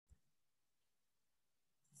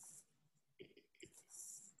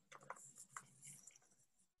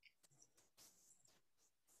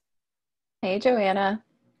Hey, Joanna.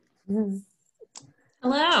 Mhm.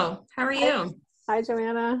 Hello, how are Hi, you? hi,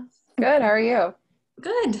 Joanna. Good. How are you?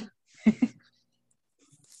 Good.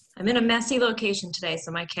 I'm in a messy location today,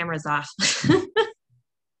 so my camera's off.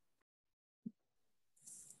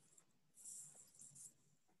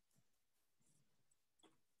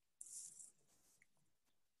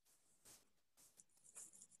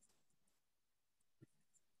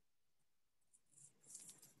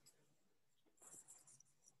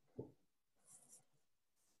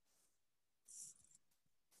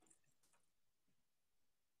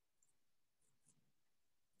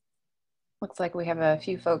 Looks like we have a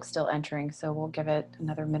few folks still entering, so we'll give it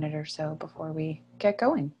another minute or so before we get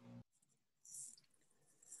going.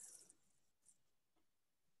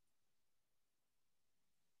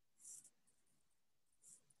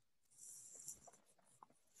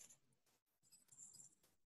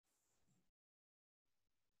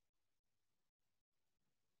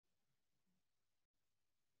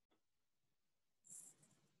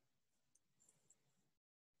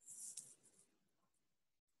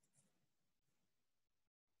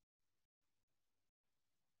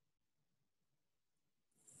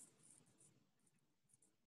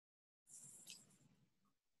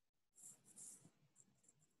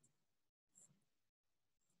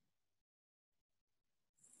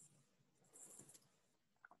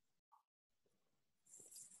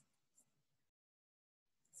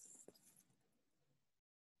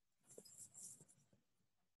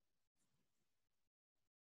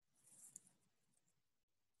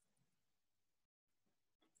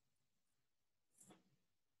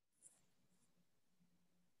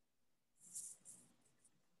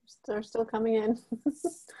 They're still coming in.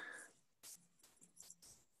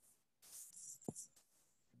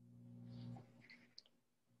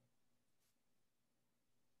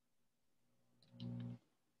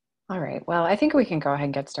 All right. Well, I think we can go ahead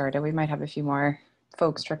and get started. We might have a few more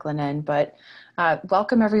folks trickling in, but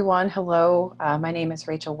welcome everyone. Hello. My name is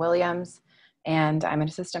Rachel Williams, and I'm an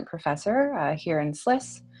assistant professor here in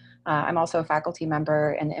SLIS. I'm also a faculty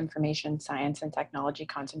member in the Information Science and Technology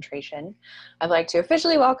concentration. I'd like to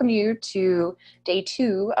officially welcome you to day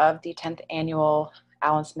 2 of the 10th annual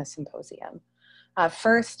Allen Smith Symposium.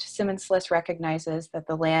 First, Simmons SLIS recognizes that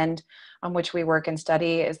the land on which we work and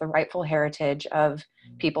study is the rightful heritage of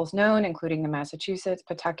peoples known, including the Massachusetts,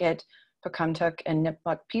 Pawtucket, Pocumtuck, and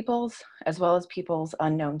Nipmuc peoples, as well as peoples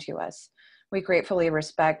unknown to us. We gratefully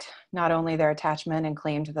respect not only their attachment and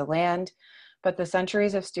claim to the land, but the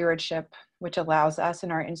centuries of stewardship which allows us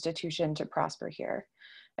and our institution to prosper here.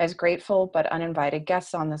 As grateful but uninvited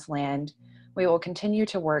guests on this land, we will continue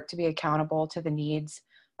to work to be accountable to the needs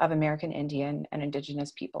of American Indian and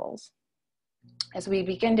Indigenous peoples. As we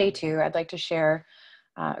begin day 2, I'd like to share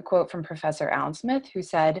a quote from Professor Allen Smith, who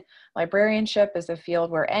said, "Librarianship is a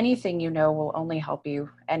field where anything you know will only help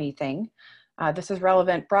you anything." This is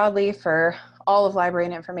relevant broadly for all of library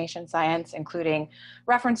and information science, including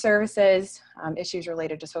reference services, issues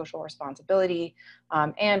related to social responsibility,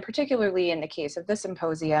 and particularly in the case of this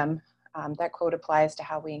symposium, that quote applies to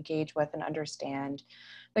how we engage with and understand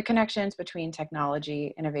the connections between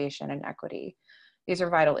technology, innovation, and equity. These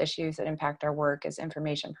are vital issues that impact our work as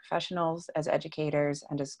information professionals, as educators,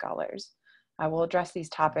 and as scholars. I will address these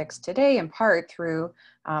topics today in part through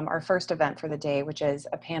our first event for the day, which is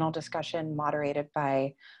a panel discussion moderated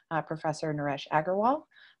by Professor Naresh Agarwal,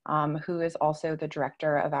 who is also the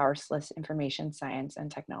director of our SLIS Information Science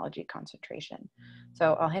and Technology concentration.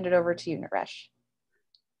 So I'll hand it over to you, Naresh.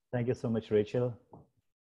 Thank you so much, Rachel.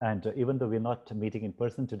 And even though we're not meeting in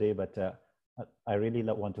person today, but I really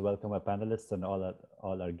want to welcome our panelists and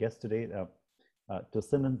all our guests today to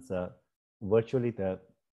Simmons virtually.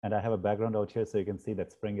 And I have a background out here so you can see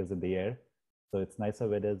that spring is in the air. So it's nicer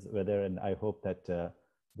weather, and I hope that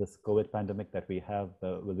this COVID pandemic that we have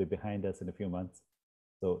will be behind us in a few months.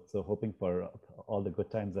 So hoping for all the good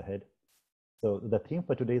times ahead. So the theme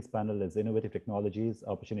for today's panel is Innovative Technologies,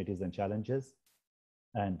 Opportunities and Challenges.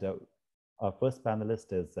 And our first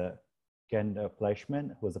panelist is Ken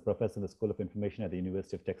Fleischmann, who is a professor in the School of Information at the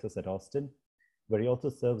University of Texas at Austin, where he also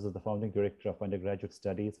serves as the founding director of undergraduate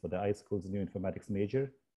studies for the iSchool's new informatics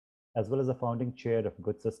major, as well as the founding chair of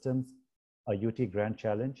Good Systems, a UT Grand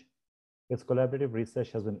Challenge. His collaborative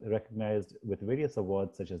research has been recognized with various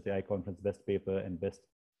awards, such as the iConference Best Paper and Best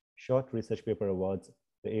Short Research Paper Awards,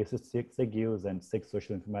 the ASUS SIG and SIG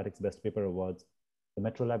Social Informatics Best Paper Awards, the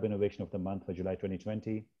Metro Lab Innovation of the Month for July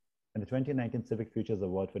 2020, and the 2019 Civic Futures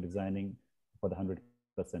Award for designing for the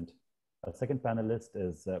 100%. Our second panelist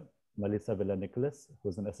is Melissa Villa-Nicholas, who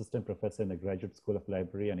is an assistant professor in the Graduate School of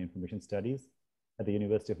Library and Information Studies at the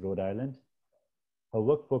University of Rhode Island. Her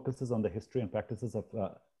work focuses on the history and practices of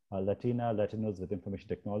Latinos with information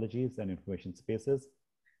technologies and information spaces,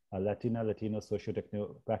 Latino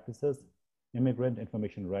socio-techno practices, immigrant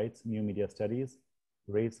information rights, new media studies,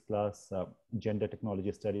 race, class, gender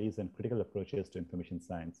technology studies, and critical approaches to information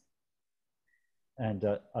science. And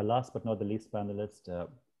our last but not the least panelist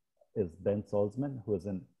is Ben Salzman, who is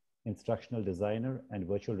an instructional designer and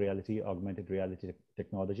virtual reality, augmented reality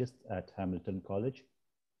technologist at Hamilton College.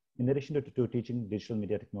 In addition to teaching digital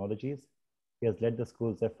media technologies, he has led the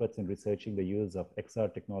school's efforts in researching the use of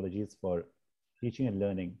XR technologies for teaching and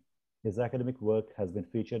learning. His academic work has been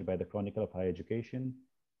featured by the Chronicle of Higher Education,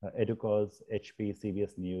 EduCause, HP,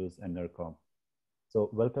 CBS News, and NERCOM.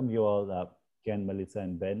 So welcome you all, Ken, Melissa,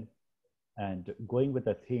 and Ben. And going with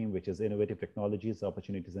the theme, which is innovative technologies,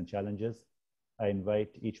 opportunities, and challenges, I invite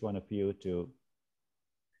each one of you to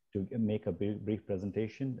make a brief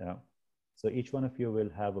presentation. So each one of you will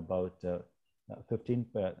have about 15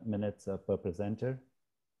 minutes per presenter,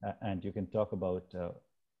 and you can talk about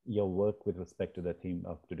your work with respect to the theme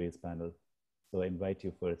of today's panel. So I invite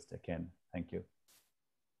you first, Ken. Thank you.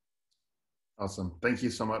 Awesome. Thank you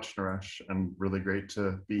so much, Naresh, and really great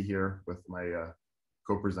to be here with my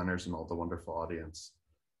co-presenters and all the wonderful audience.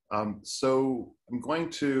 So I'm going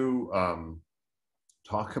to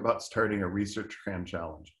talk about starting a research grant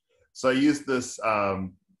challenge. So I used this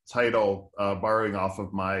title borrowing off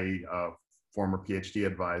of my former PhD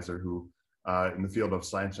advisor who in the field of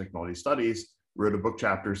science and technology studies wrote a book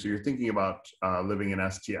chapter. So you're thinking about living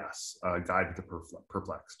in STS, Guide to the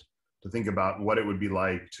Perplexed, to think about what it would be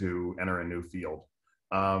like to enter a new field.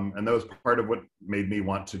 And that was part of what made me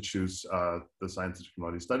want to choose the science and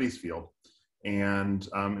technology studies field. And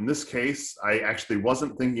in this case, I actually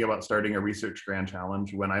wasn't thinking about starting a research grand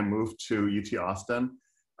challenge when I moved to UT Austin.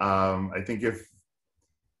 I think if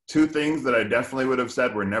two things that I definitely would have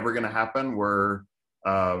said were never going to happen were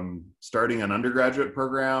starting an undergraduate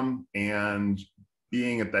program and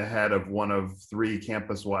being at the head of one of 3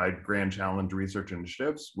 campus-wide grand challenge research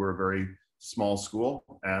initiatives. We're a very small school,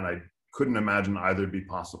 and I couldn't imagine either be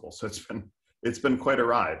possible. So it's been quite a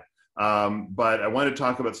ride. But I want to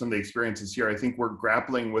talk about some of the experiences here. I think we're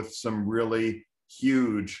grappling with some really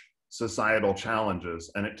huge societal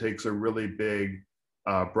challenges, and it takes a really big,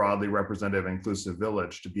 broadly representative, inclusive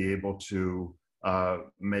village to be able to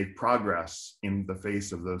make progress in the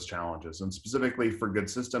face of those challenges. And specifically for good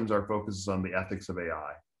systems, our focus is on the ethics of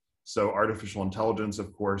AI. So artificial intelligence,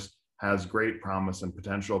 of course, has great promise and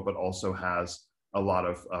potential, but also has a lot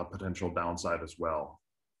of potential downside as well.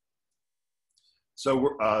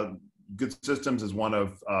 So good systems is one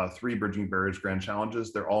of 3 Bridging Barriers Grand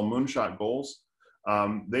Challenges. They're all moonshot goals.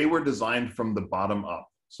 They were designed from the bottom up.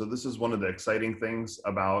 So this is one of the exciting things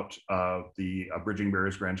about the Bridging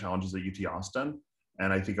Barriers Grand Challenges at UT Austin.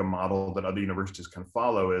 And I think a model that other universities can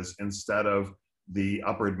follow is, instead of the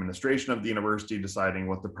upper administration of the university deciding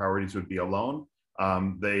what the priorities would be alone,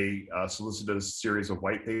 they solicited a series of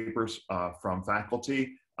white papers from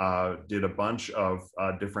faculty, did a bunch of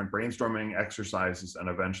different brainstorming exercises, and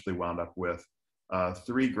eventually wound up with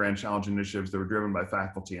 3 Grand Challenge initiatives that were driven by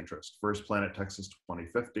faculty interest. First, Planet Texas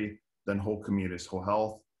 2050, then Whole Communities, Whole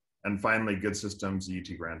Health, and finally, Good Systems, the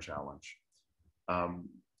UT Grand Challenge.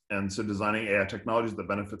 And so designing AI technologies that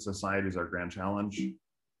benefit society is our Grand Challenge.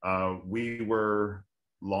 We were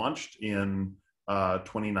launched in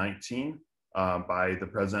 2019 by the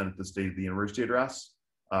president at the State of the University Address,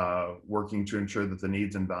 working to ensure that the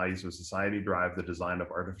needs and values of society drive the design of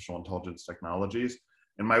artificial intelligence technologies.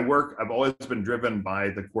 In my work, I've always been driven by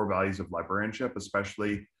the core values of librarianship,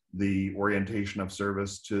 especially the orientation of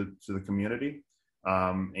service to the community.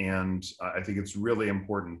 And I think it's really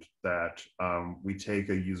important that we take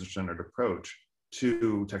a user-centered approach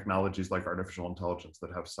to technologies like artificial intelligence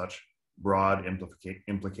that have such broad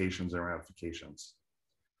implications and ramifications.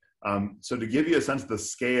 So to give you a sense of the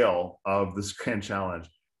scale of this grand challenge,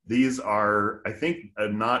 these are, I think, a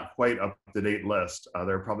not quite up-to-date list.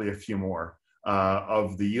 There are probably a few more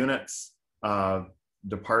of the units,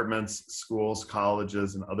 departments, schools,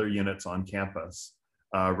 colleges, and other units on campus,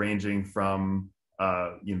 ranging from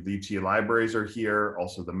the UT libraries are here,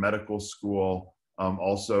 also the medical school,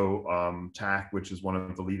 also TAC, which is one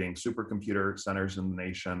of the leading supercomputer centers in the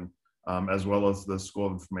nation, as well as the School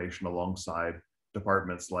of Information alongside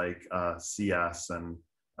departments like CS and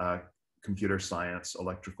computer science,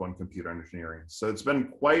 electrical and computer engineering. So it's been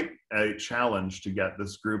quite a challenge to get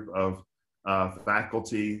this group of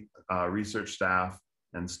faculty, research staff,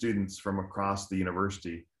 and students from across the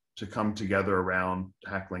university to come together around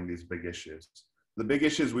tackling these big issues. The big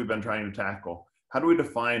issues we've been trying to tackle: how do we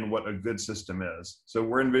define what a good system is? So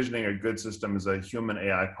we're envisioning a good system as a human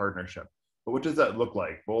AI partnership. But what does that look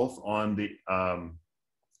like, both on the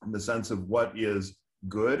in the sense of what is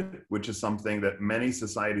good, which is something that many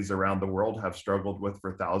societies around the world have struggled with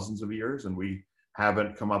for thousands of years, and we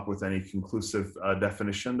haven't come up with any conclusive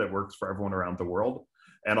definition that works for everyone around the world.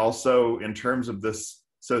 And also in terms of this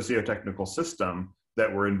socio-technical system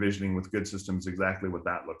that we're envisioning with good systems, exactly what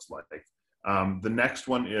that looks like. The next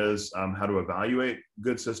one is how to evaluate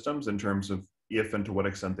good systems in terms of if and to what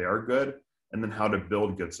extent they are good, and then how to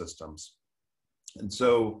build good systems. And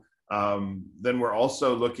so then we're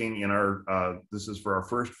also looking in our, this is for our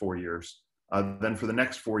first 4 years, then for the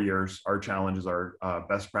next 4 years, our challenges are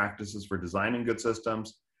best practices for designing good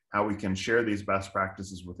systems, how we can share these best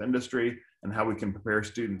practices with industry, and how we can prepare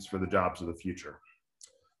students for the jobs of the future.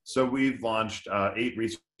 So we've launched 8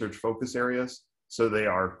 research focus areas. So they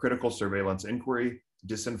are critical surveillance inquiry,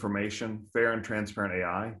 disinformation, fair and transparent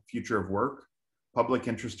AI, future of work, public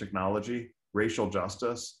interest technology, racial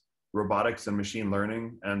justice, robotics and machine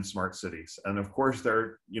learning, and smart cities. And of course,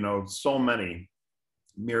 there are so many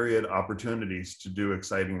myriad opportunities to do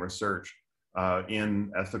exciting research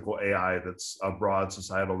in ethical AI that's of broad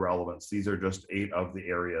societal relevance. These are just 8 of the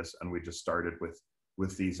areas, and we just started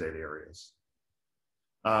with these 8 areas.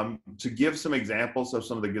 To give some examples of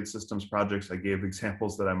some of the good systems projects, I gave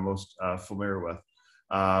examples that I'm most familiar with.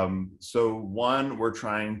 So one, we're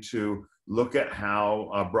trying to look at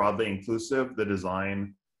how broadly inclusive the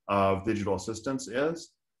design of digital assistants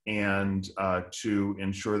is, and to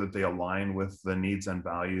ensure that they align with the needs and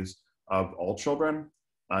values of all children.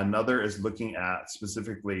 Another is looking at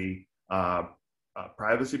specifically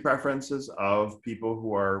privacy preferences of people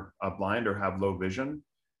who are blind or have low vision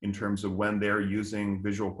in terms of when they're using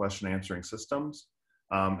visual question answering systems.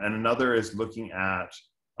 And another is looking at,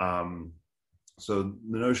 so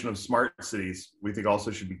the notion of smart cities, we think also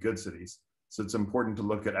should be good cities. So it's important to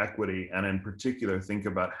look at equity, and in particular, think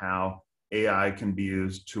about how AI can be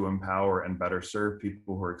used to empower and better serve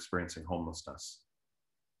people who are experiencing homelessness.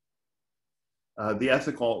 The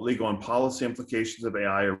ethical, legal, and policy implications of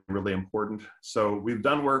AI are really important. So we've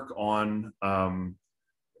done work on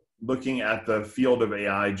looking at the field of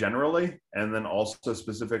AI generally, and then also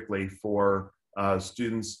specifically for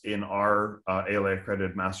students in our ALA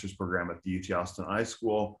accredited master's program at the UT Austin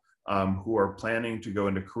iSchool who are planning to go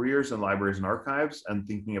into careers in libraries and archives, and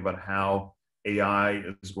thinking about how AI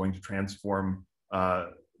is going to transform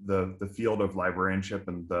the field of librarianship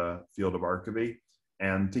and the field of archivy,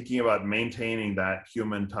 and thinking about maintaining that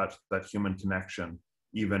human touch, that human connection,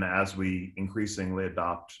 even as we increasingly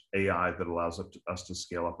adopt AI that allows us to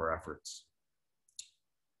scale up our efforts.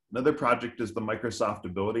 Another project is the Microsoft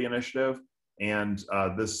Ability Initiative, and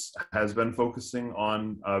this has been focusing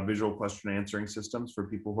on visual question answering systems for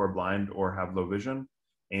people who are blind or have low vision.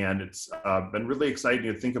 And it's been really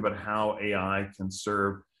exciting to think about how AI can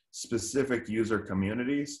serve specific user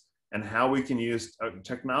communities, and how we can use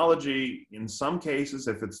technology in some cases,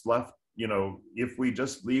 if it's left, if we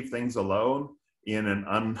just leave things alone in an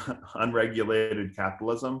unregulated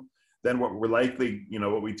capitalism, then what we're likely,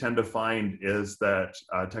 what we tend to find is that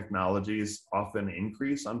technologies often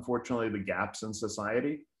increase, unfortunately, the gaps in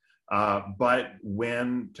society. But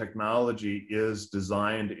when technology is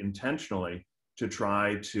designed intentionally to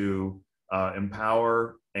try to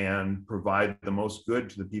empower and provide the most good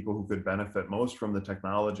to the people who could benefit most from the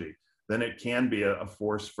technology, then it can be a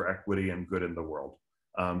force for equity and good in the world.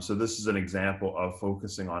 So this is an example of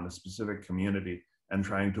focusing on a specific community and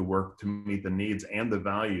trying to work to meet the needs and the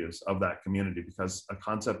values of that community, because a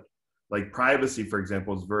concept like privacy, for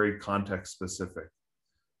example, is very context specific.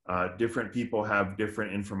 Different people have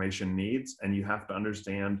different information needs, and you have to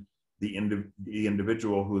understand the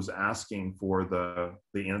individual who's asking for the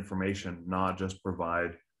information, not just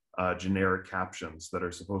provide generic captions that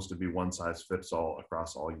are supposed to be one size fits all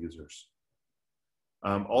across all users.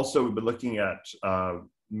 Also, we've been looking at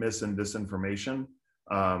mis and disinformation.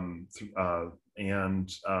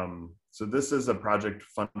 So this is a project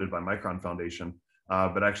funded by Micron Foundation,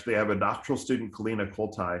 but actually I have a doctoral student, Kalina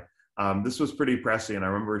Koltai. This was pretty pressing, and I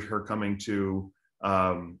remember her coming to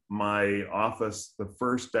my office the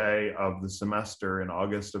first day of the semester in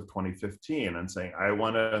August of 2015 and saying, I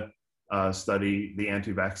want to study the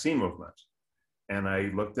anti-vaccine movement. And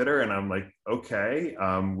I looked at her and I'm like, okay,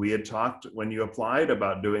 we had talked when you applied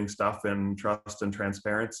about doing stuff in trust and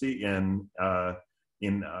transparency in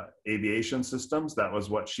aviation systems. That was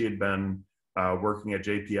what she had been working at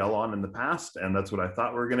JPL on in the past, and that's what I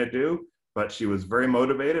thought we were going to do. But she was very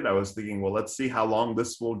motivated. I was thinking, well, let's see how long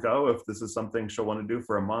this will go, if this is something she'll want to do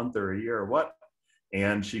for a month or a year or what.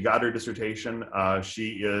 And she got her dissertation.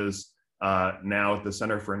 She is now at the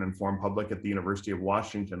Center for an Informed Public at the University of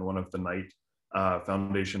Washington, one of the Knight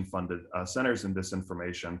Foundation funded centers in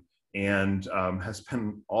disinformation. and has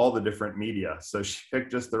been all the different media. So she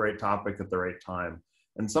picked just the right topic at the right time.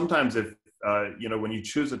 And sometimes if, when you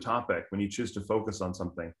choose a topic, when you choose to focus on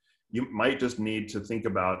something, you might just need to think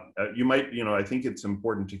about, I think it's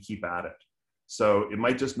important to keep at it. So it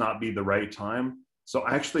might just not be the right time. So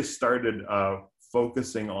I actually started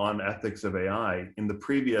focusing on ethics of AI in the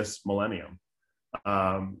previous millennium.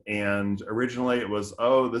 And originally it was,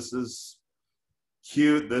 oh, this is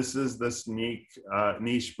cute. This is this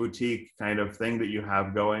niche boutique kind of thing that you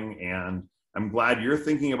have going. And I'm glad you're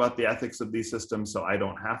thinking about the ethics of these systems, so I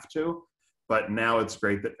don't have to. But now it's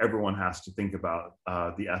great that everyone has to think about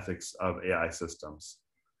the ethics of AI systems.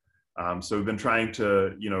 So we've been trying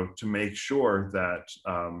to, to make sure that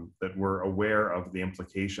that we're aware of the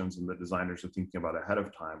implications and the designers are thinking about ahead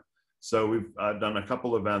of time. So we've done a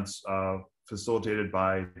couple events facilitated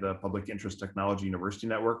by the Public Interest Technology University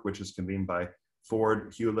Network, which is convened by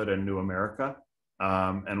Ford, Hewlett, and New America.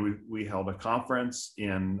 And we held a conference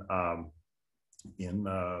in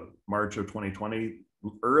March of 2020,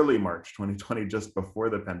 early March 2020, just before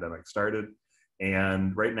the pandemic started.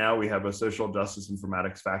 And right now we have a social justice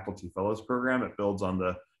informatics faculty fellows program. It builds on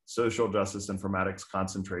the social justice informatics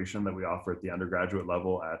concentration that we offer at the undergraduate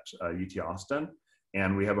level at UT Austin.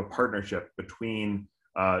 And we have a partnership between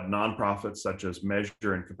nonprofits such as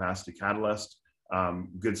Measure and Capacity Catalyst,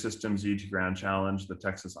 Good Systems, UT Grand Challenge, the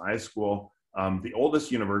Texas iSchool, the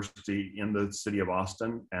oldest university in the city of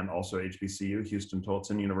Austin, and also HBCU,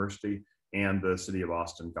 Houston-Tolson University, and the city of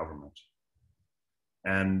Austin government.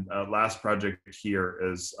 And last project here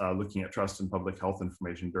is looking at trust in public health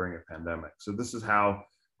information during a pandemic. So this is how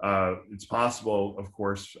it's possible, of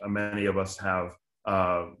course, many of us have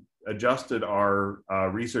adjusted our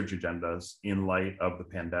research agendas in light of the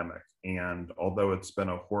pandemic. And although it's been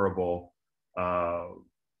a horrible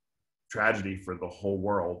tragedy for the whole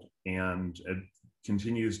world, and it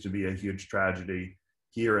continues to be a huge tragedy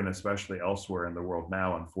here and especially elsewhere in the world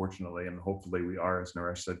now, unfortunately, and hopefully we are, as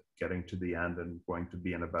Naresh said, getting to the end and going to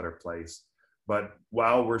be in a better place. But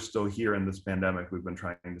while we're still here in this pandemic, we've been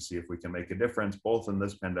trying to see if we can make a difference, both in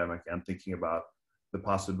this pandemic and thinking about the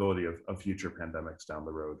possibility of future pandemics down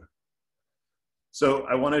the road. So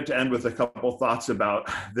I wanted to end with a couple thoughts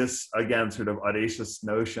about this, again, sort of audacious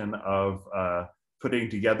notion of putting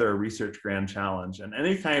together a research grand challenge and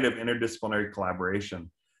any kind of interdisciplinary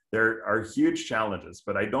collaboration. There are huge challenges,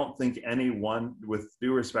 but I don't think anyone, with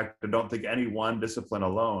due respect, I don't think any one discipline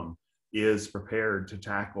alone is prepared to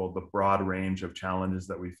tackle the broad range of challenges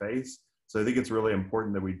that we face. So I think it's really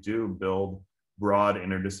important that we do build broad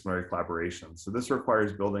interdisciplinary collaboration. So this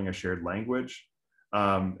requires building a shared language.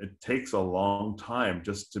 It takes a long time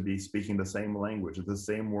just to be speaking the same language. The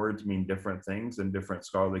same words mean different things in different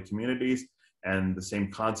scholarly communities, and the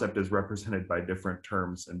same concept is represented by different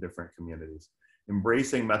terms in different communities.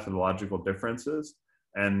 Embracing methodological differences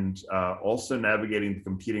and also navigating the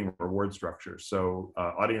competing reward structures. So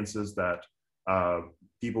audiences that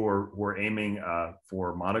people were aiming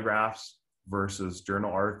for monographs versus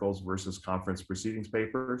journal articles versus conference proceedings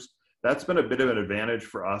papers. That's been a bit of an advantage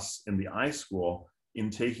for us in the iSchool in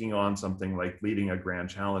taking on something like leading a grand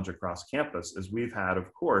challenge across campus, as we've had,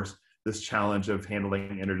 of course, this challenge of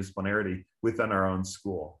handling interdisciplinarity within our own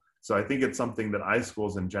school. So I think it's something that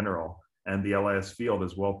iSchools in general and the LIS field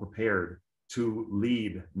is well prepared to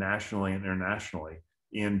lead nationally and internationally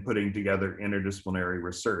in putting together interdisciplinary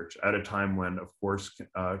research at a time when, of course,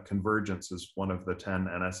 convergence is one of the 10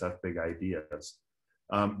 NSF big ideas.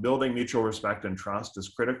 Building mutual respect and trust is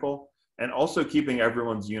critical, and also keeping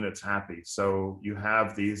everyone's units happy. So you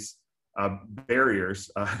have these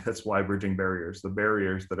barriers, that's why bridging barriers, the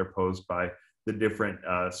barriers that are posed by the different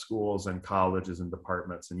schools and colleges and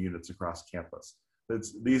departments and units across campus.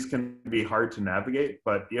 These can be hard to navigate,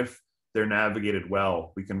 but if they're navigated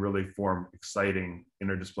well, we can really form exciting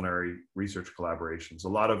interdisciplinary research collaborations. A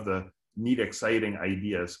lot of the neat, exciting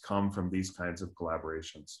ideas come from these kinds of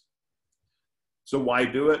collaborations. So why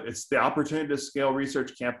do it? It's the opportunity to scale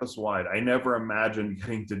research campus-wide. I never imagined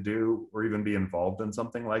getting to do or even be involved in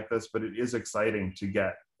something like this, but it is exciting to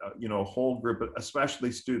get a whole group,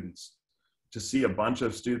 especially students, to see a bunch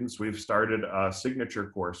of students. We've started a signature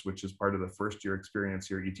course, which is part of the first year experience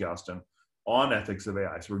here at UT Austin, on ethics of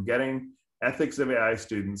AI. So we're getting ethics of AI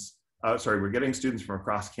students, we're getting students from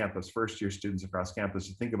across campus, first year students across campus,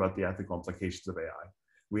 to think about the ethical implications of AI.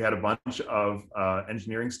 We had a bunch of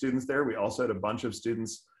engineering students there. We also had a bunch of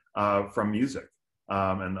students from music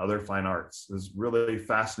and other fine arts. It was really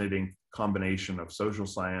fascinating combination of social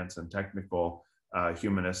science and technical,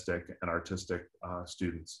 humanistic and artistic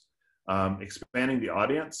students. Expanding the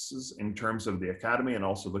audiences in terms of the academy and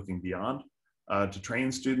also looking beyond to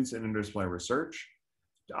train students in interdisciplinary research,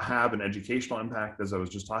 have an educational impact, as I was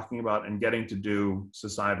just talking about, and getting to do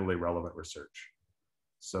societally relevant research.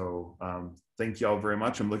 So thank you all very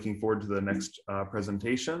much. I'm looking forward to the next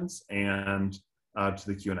presentations and to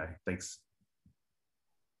the Q&A. Thanks.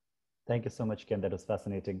 Thank you so much, Ken. That was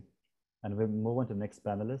fascinating. And we'll move on to the next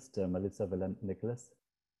panelist, Melissa Villan-Nicholas.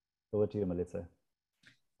 Over to you, Melissa.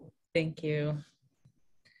 Thank you.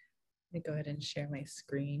 Let me go ahead and share my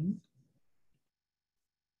screen.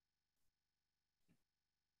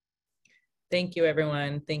 Thank you,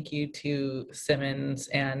 everyone. Thank you to Simmons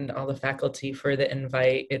and all the faculty for the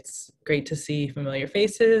invite. It's great to see familiar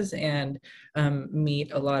faces and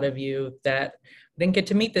meet a lot of you that didn't get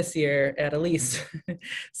to meet this year at Elise.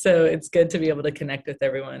 So it's good to be able to connect with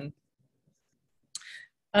everyone.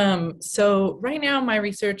 So right now my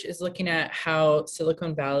research is looking at how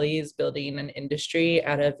Silicon Valley is building an industry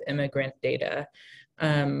out of immigrant data.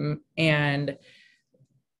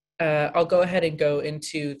 I'll go ahead and go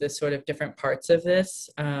into the sort of different parts of this.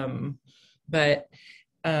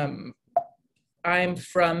 I'm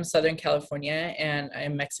from Southern California and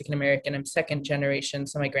I'm Mexican American. I'm second generation,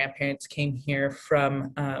 so my grandparents came here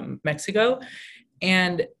from Mexico.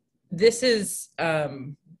 And this is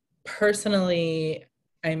personally,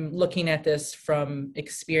 I'm looking at this from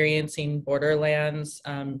experiencing borderlands,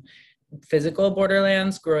 physical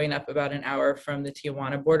borderlands, growing up about an hour from the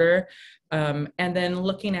Tijuana border, and then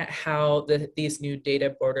looking at how these new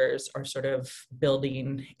data borders are sort of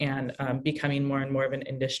building and becoming more and more of an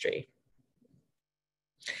industry.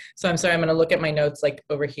 So I'm sorry, I'm gonna look at my notes like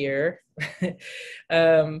over here.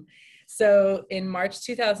 So in March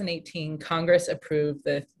 2018, Congress approved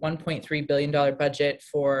the $1.3 billion budget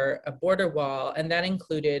for a border wall, and that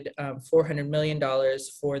included $400 million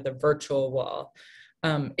for the virtual wall.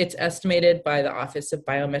 It's estimated by the Office of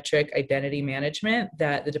Biometric Identity Management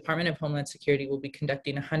that the Department of Homeland Security will be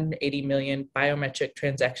conducting 180 million biometric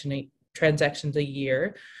transactions a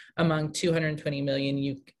year among 220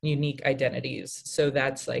 million unique identities. So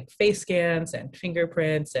that's like face scans and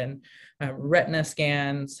fingerprints and retina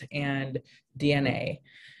scans and DNA.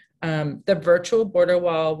 The virtual border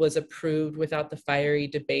wall was approved without the fiery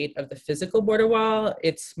debate of the physical border wall.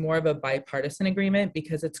 It's more of a bipartisan agreement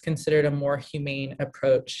because it's considered a more humane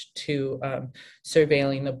approach to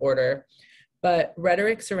surveilling the border. But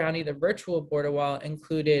rhetoric surrounding the virtual border wall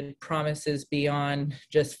included promises beyond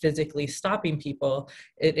just physically stopping people.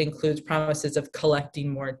 It includes promises of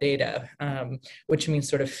collecting more data, which means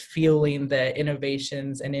sort of fueling the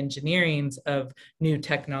innovations and engineerings of new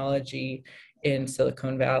technology in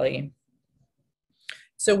Silicon Valley.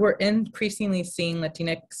 So we're increasingly seeing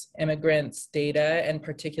Latinx immigrants' data and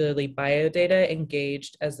particularly biodata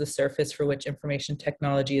engaged as the surface for which information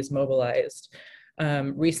technology is mobilized.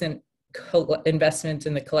 Recent investments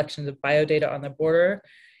in the collections of biodata on the border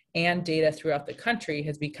and data throughout the country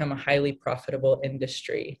has become a highly profitable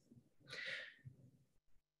industry.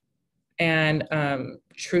 And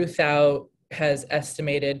Truth Out has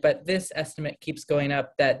estimated, but this estimate keeps going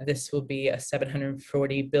up, that this will be a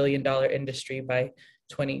 $740 billion industry by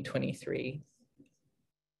 2023.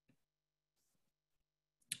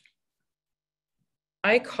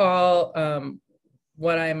 I call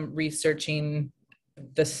what I'm researching,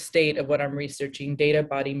 the state of what I'm researching, data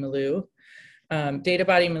body milieu. Data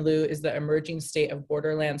body milieu is the emerging state of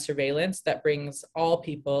borderland surveillance that brings all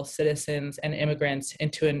people, citizens, and immigrants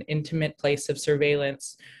into an intimate place of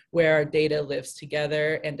surveillance where our data lives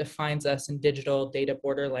together and defines us in digital data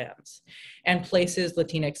borderlands, and places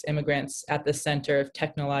Latinx immigrants at the center of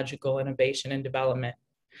technological innovation and development.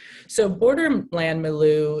 So borderland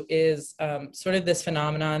milieu is sort of this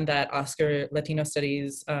phenomenon that Latino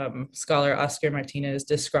studies scholar Oscar Martinez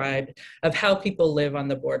described of how people live on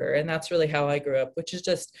the border. And that's really how I grew up, which is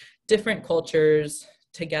just different cultures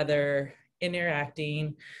together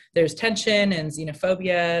interacting. There's tension and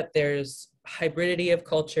xenophobia. There's hybridity of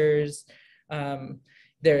cultures.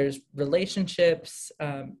 There's relationships,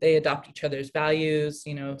 they adopt each other's values,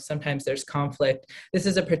 you know, sometimes there's conflict. This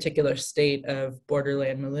is a particular state of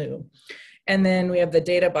borderland milieu. And then we have the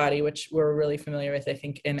data body, which we're really familiar with, I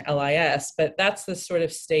think, in LIS, but that's the sort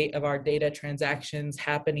of state of our data transactions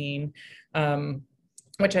happening,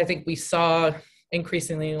 which I think we saw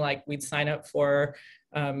increasingly, like we'd sign up for,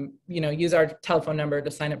 you know, use our telephone number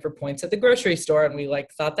to sign up for points at the grocery store. And we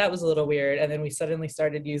like thought that was a little weird. And then we suddenly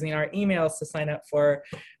started using our emails to sign up for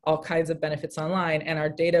all kinds of benefits online. And our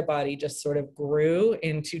data body just sort of grew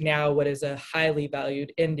into now what is a highly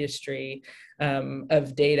valued industry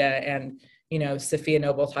of data. And, you know, Sophia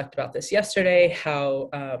Noble talked about this yesterday, how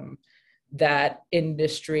that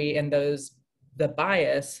industry and those the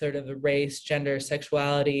bias, sort of the race, gender,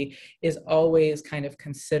 sexuality, is always kind of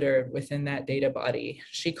considered within that data body.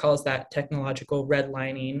 She calls that technological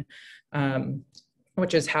redlining,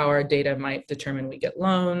 which is how our data might determine we get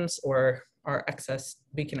loans or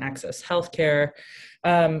we can access healthcare.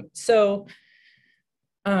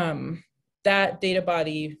 That data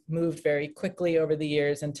body moved very quickly over the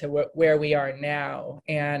years into where we are now,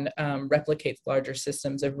 and replicates larger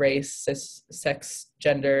systems of race, sex,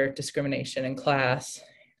 gender, discrimination, and class.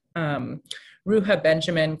 Ruha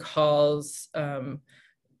Benjamin calls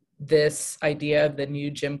this idea of the new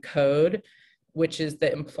Jim Code, which is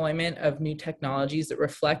the employment of new technologies that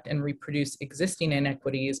reflect and reproduce existing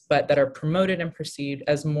inequities, but that are promoted and perceived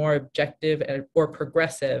as more objective or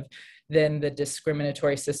progressive than the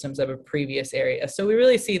discriminatory systems of a previous area. So we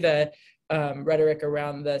really see the rhetoric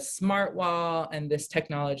around the smart wall and this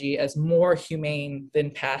technology as more humane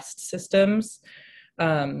than past systems.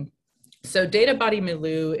 So data body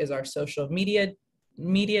milieu is our social media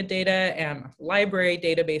data and library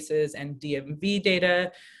databases and DMV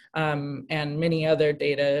data and many other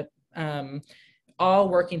data, all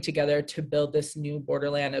working together to build this new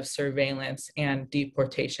borderland of surveillance and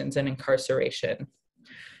deportations and incarceration.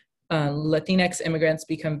 Latinx immigrants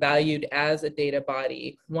become valued as a data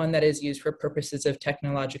body, one that is used for purposes of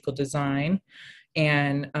technological design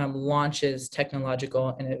and launches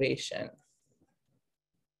technological innovation.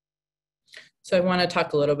 So I want to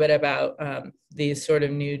talk a little bit about these sort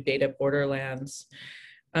of new data borderlands.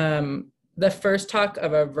 The first talk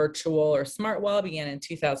of a virtual or smart wall began in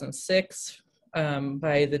 2006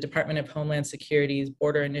 by the Department of Homeland Security's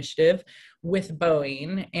Border Initiative with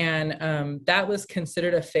Boeing. And that was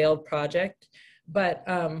considered a failed project. But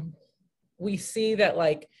we see that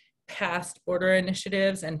like past border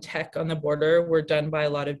initiatives and tech on the border were done by a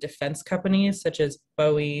lot of defense companies such as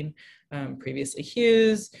Boeing, previously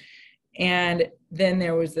Hughes. And then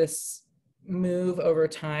there was this move over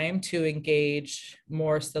time to engage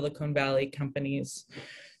more Silicon Valley companies.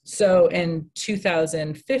 So in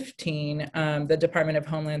 2015, the Department of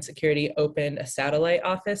Homeland Security opened a satellite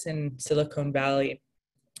office in Silicon Valley.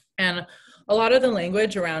 And a lot of the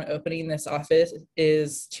language around opening this office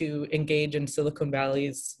is to engage in Silicon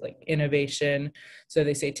Valley's like innovation. So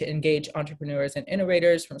they say to engage entrepreneurs and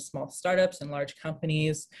innovators from small startups and large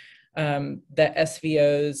companies. The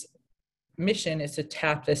SVO's mission is to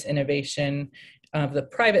tap this innovation of the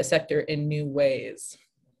private sector in new ways.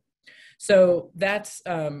 So that's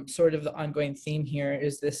sort of the ongoing theme here,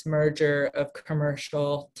 is this merger of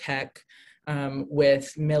commercial tech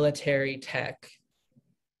with military tech.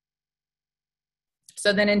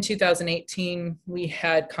 So then in 2018, we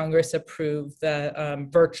had Congress approve the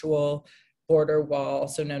virtual border wall,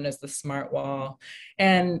 also known as the smart wall.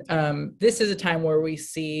 And this is a time where we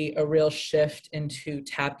see a real shift into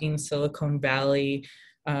tapping Silicon Valley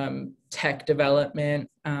tech development.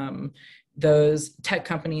 Those tech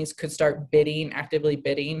companies could start actively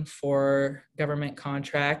bidding for government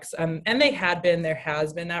contracts. And there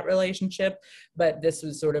has been that relationship, but this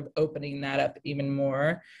was sort of opening that up even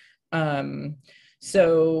more.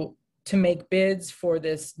 So to make bids for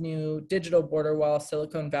this new digital border wall,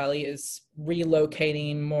 Silicon Valley is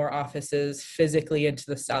relocating more offices physically into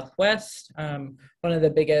the Southwest. One of the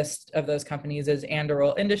biggest of those companies is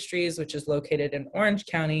Anduril Industries, which is located in Orange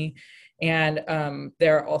County. And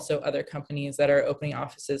there are also other companies that are opening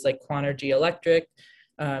offices like Quanergy Electric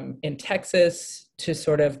in Texas to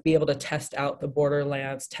sort of be able to test out the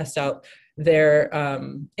borderlands, test out their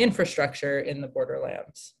infrastructure in the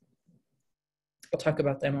borderlands. I'll talk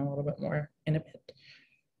about them a little bit more in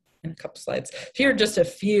a couple slides. Here are just a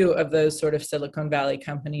few of those sort of Silicon Valley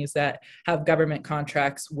companies that have government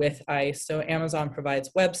contracts with ICE. So Amazon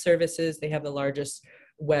provides web services. They have the largest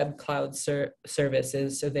web cloud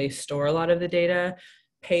services. So they store a lot of the data.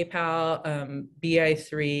 PayPal,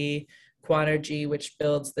 BI3, Quanergy, which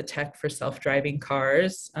builds the tech for self-driving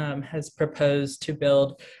cars, has proposed to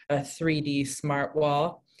build a 3D smart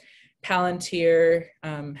wall. Palantir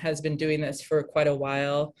has been doing this for quite a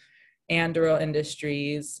while. Anduril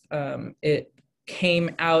Industries, it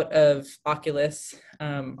came out of Oculus.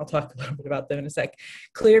 I'll talk a little bit about them in a sec.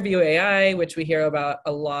 Clearview AI, which we hear about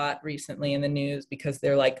a lot recently in the news because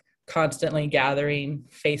they're like constantly gathering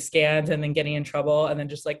face scans and then getting in trouble and then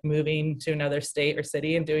just like moving to another state or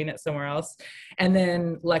city and doing it somewhere else. And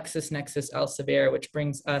then LexisNexis Elsevier, which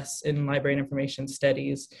brings us in library and information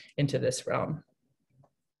studies into this realm.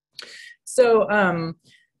 So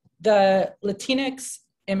the Latinx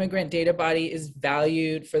immigrant data body is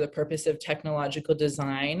valued for the purpose of technological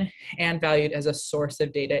design and valued as a source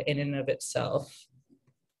of data in and of itself.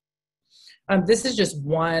 This is just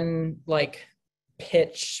one like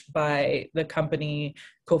pitch by the company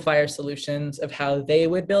Coal-Fired Solutions of how they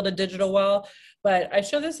would build a digital wall. But I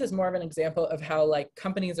show this as more of an example of how like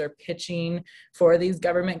companies are pitching for these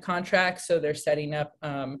government contracts. So they're setting up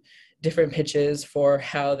different pitches for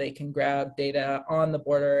how they can grab data on the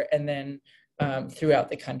border and then throughout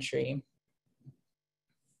the country.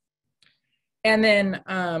 And then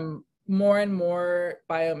more and more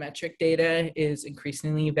biometric data is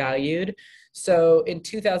increasingly valued. So in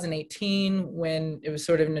 2018, when it was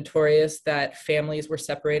sort of notorious that families were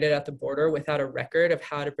separated at the border without a record of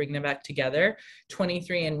how to bring them back together,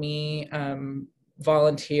 23andMe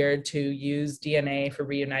volunteered to use DNA for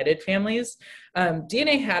reunited families.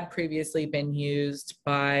 DNA had previously been used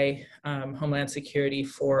by Homeland Security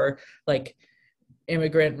for like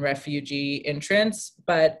immigrant and refugee entrants,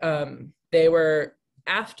 but they were,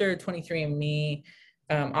 after 23andMe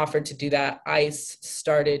offered to do that, ICE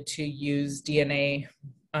started to use DNA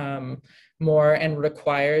more and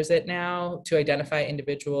requires it now to identify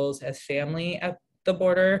individuals as family at the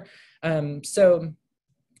border. So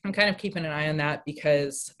I'm kind of keeping an eye on that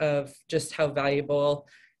because of just how valuable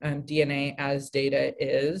DNA as data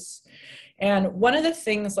is. And one of the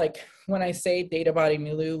things, like when I say data body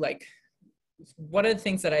milieu, like one of the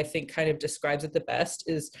things that I think kind of describes it the best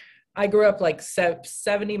is I grew up like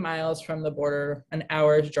 70 miles from the border, an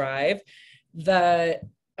hour's drive. The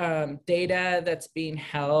data that's being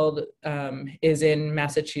held is in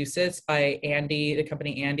Massachusetts by Andy, the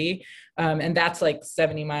company Andy. And that's like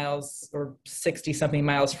 70 miles or 60 something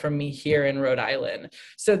miles from me here in Rhode Island.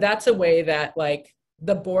 So that's a way that like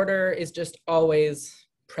the border is just always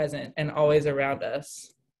present and always around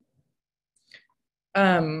us.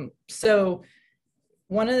 So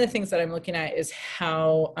one of the things that I'm looking at is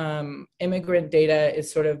how immigrant data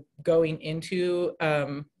is sort of going into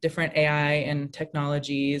different AI and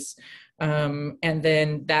technologies. And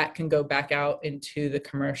then that can go back out into the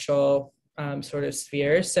commercial sort of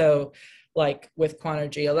sphere. So like with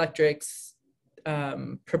Quanergy Electric's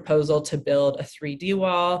proposal to build a 3D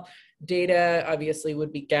wall, data obviously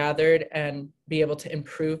would be gathered and be able to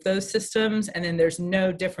improve those systems. And then there's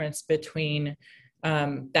no difference between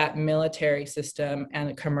that military system and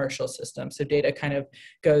the commercial system. So data kind of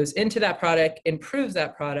goes into that product, improves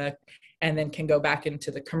that product, and then can go back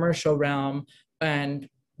into the commercial realm. And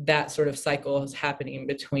that sort of cycle is happening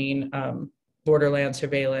between borderland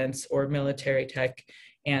surveillance or military tech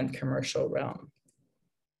and commercial realm.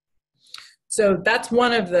 So that's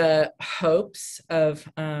one of the hopes of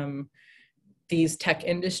these tech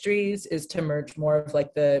industries, is to merge more of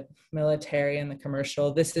like the military and the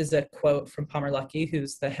commercial. This is a quote from Palmer Luckey,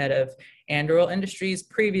 who's the head of Anduril Industries,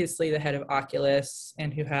 previously the head of Oculus,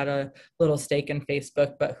 and who had a little stake in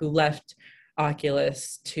Facebook, but who left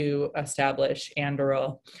Oculus to establish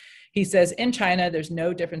Anduril. He says, in China, there's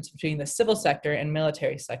no difference between the civil sector and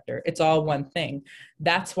military sector. It's all one thing.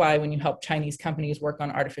 That's why when you help Chinese companies work on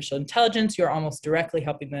artificial intelligence, you're almost directly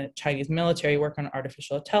helping the Chinese military work on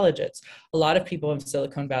artificial intelligence. A lot of people in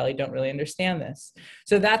Silicon Valley don't really understand this.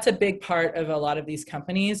 So that's a big part of a lot of these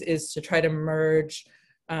companies, is to try to merge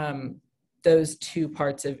those two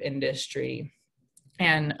parts of industry.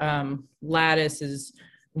 And Lattice is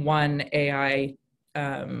one AI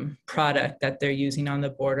product that they're using on the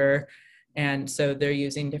border. And so they're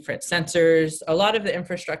using different sensors, a lot of the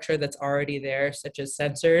infrastructure that's already there, such as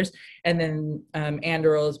sensors. And then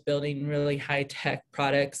Anduril is building really high-tech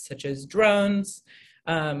products such as drones.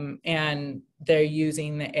 And they're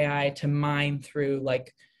using the AI to mine through,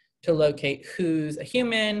 like, to locate who's a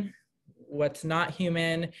human, what's not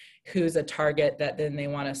human, who's a target that then they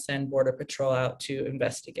want to send Border Patrol out to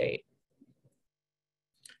investigate.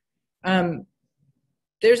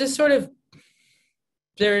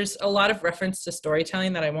 There's a lot of reference to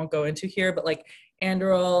storytelling that I won't go into here, but like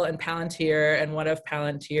Anduril and Palantir, and one of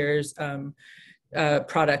Palantir's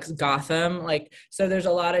products, Gotham, like, so there's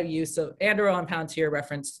a lot of use of Anduril and Palantir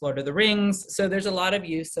reference Lord of the Rings. So there's a lot of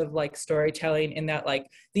use of like storytelling in that, like,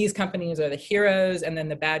 these companies are the heroes and then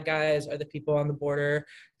the bad guys are the people on the border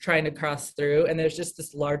trying to cross through. And there's just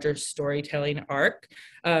this larger storytelling arc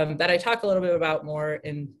that I talk a little bit about more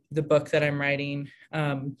in the book that I'm writing.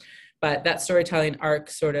 But that storytelling arc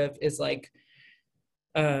sort of is like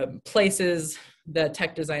places the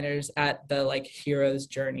tech designers at the like hero's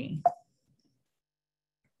journey.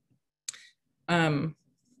 And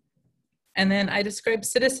then I describe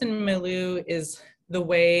citizen milieu is the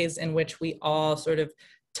ways in which we all sort of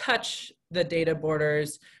touch the data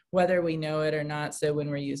borders, whether we know it or not. So when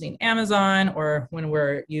we're using Amazon, or when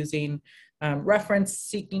we're using reference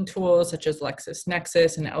seeking tools such as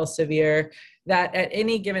LexisNexis and Elsevier, that at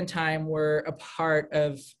any given time we're a part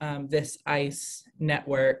of this ICE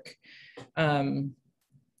network.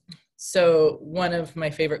 So one of my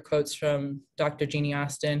favorite quotes from Dr. Jeannie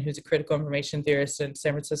Austin, who's a critical information theorist and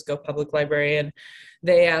San Francisco public librarian,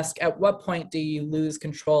 they ask, at what point do you lose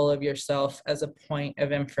control of yourself as a point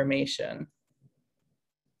of information?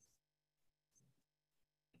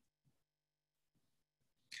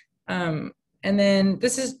 And then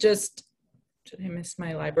this is just, did I miss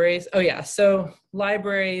my libraries? Oh yeah, so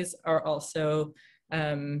libraries are also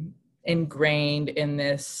ingrained in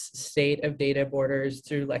this state of data borders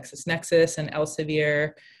through LexisNexis and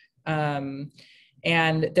Elsevier.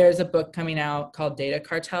 And there's a book coming out called Data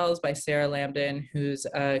Cartels by Sarah Lambden, who's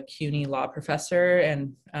a CUNY law professor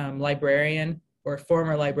and librarian, or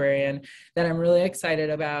former librarian, that I'm really excited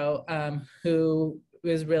about, who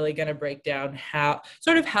is really going to break down how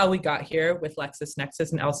we got here with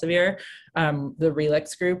LexisNexis and Elsevier. The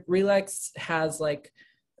Relex group. Relex has like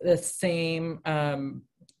the same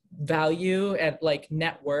value at like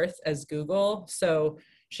net worth as Google. So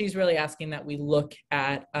she's really asking that we look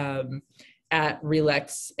at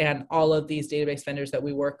Relex and all of these database vendors that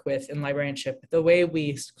we work with in librarianship, the way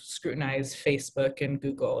we scrutinize Facebook and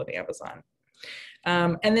Google and Amazon.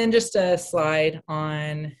 And then just a slide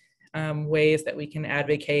on ways that we can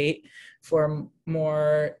advocate for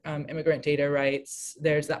more immigrant data rights.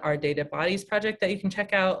 There's the Our Data Bodies project that you can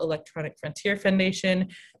check out, Electronic Frontier Foundation,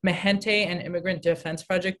 Mahente, and Immigrant Defense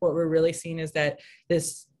Project. What we're really seeing is that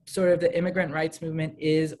this sort of the immigrant rights movement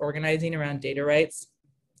is organizing around data rights,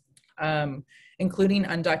 including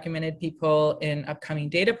undocumented people in upcoming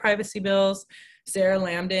data privacy bills. Sarah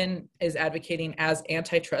Lambden is advocating, as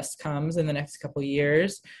antitrust comes in the next couple of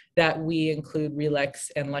years, that we include Relex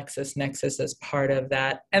and LexisNexis as part of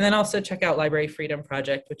that. And then also check out Library Freedom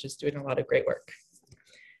Project, which is doing a lot of great work.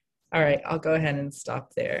 All right, I'll go ahead and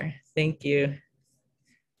stop there. Thank you.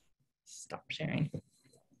 Stop sharing.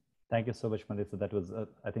 Thank you so much, Melissa. That was,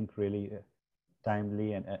 I think, really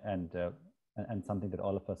timely and something that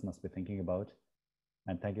all of us must be thinking about.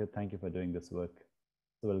 And thank you for doing this work.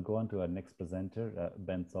 So we'll go on to our next presenter,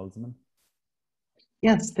 Ben Salzman.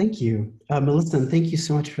 Yes, thank you, Melissa, and thank you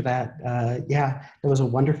so much for that. Yeah, it was a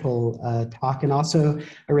wonderful talk, and also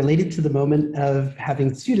related to the moment of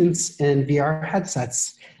having students in VR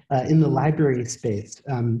headsets in the library space.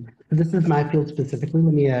 This is my field specifically.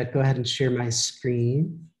 Let me go ahead and share my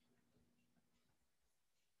screen.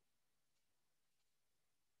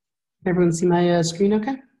 Everyone see my screen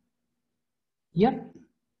okay? Yep.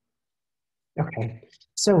 Okay,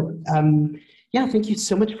 so yeah, thank you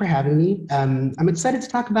so much for having me. I'm excited to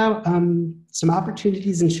talk about some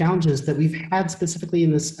opportunities and challenges that we've had specifically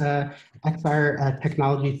in this XR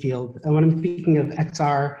technology field. And when I'm speaking of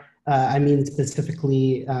XR, I mean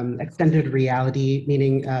specifically extended reality,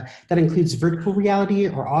 meaning that includes virtual reality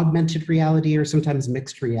or augmented reality or sometimes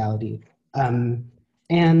mixed reality. And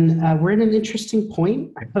we're in an interesting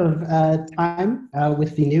point of time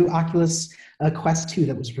with the new Oculus Quest 2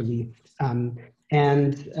 that was released.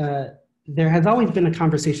 There has always been a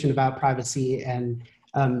conversation about privacy and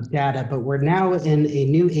data, but we're now in a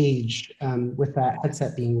new age with that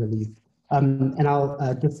headset being released. And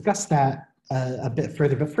I'll discuss that a bit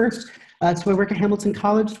further. But first, so I work at Hamilton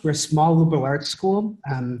College. We're a small liberal arts school.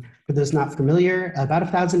 For those not familiar, about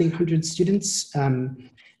 1,800 students.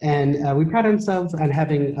 And we pride ourselves on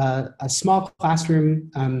having a small classroom.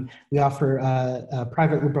 We offer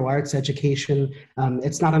private liberal arts education.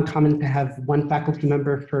 It's not uncommon to have one faculty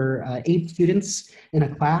member for 8 students in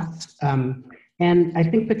a class. And I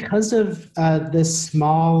think because of this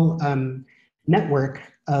small network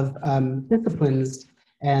of disciplines,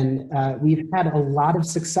 and we've had a lot of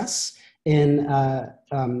success in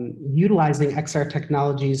utilizing XR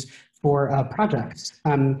technologies for projects.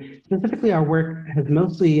 Specifically, our work has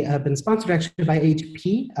mostly been sponsored actually by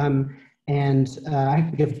HP, and I have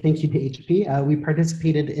to give a thank you to HP. We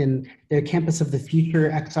participated in their Campus of the Future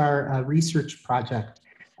XR research project,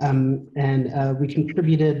 and we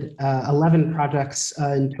contributed 11 projects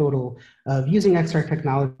in total of using XR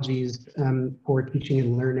technologies for teaching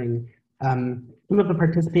and learning. Some of the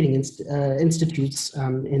participating institutes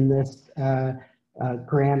in this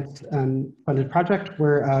grant funded project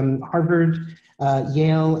were Harvard,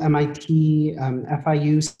 Yale, MIT,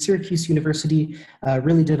 FIU, Syracuse University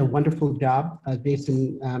really did a wonderful job.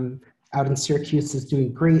 Jason out in Syracuse is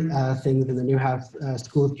doing great things in the Newhouse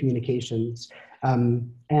School of Communications.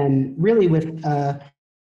 And really with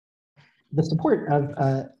the support of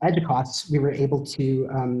EDUCAUSE, we were able to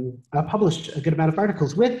publish a good amount of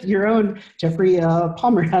articles with your own Jeffrey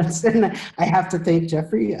Pomerantz. And I have to thank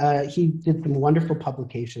Jeffrey. He did some wonderful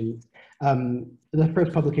publications. The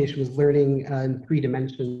first publication was Learning in 3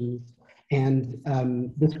 Dimensions. And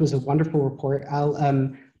this was a wonderful report. I'll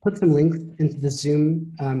put some links into the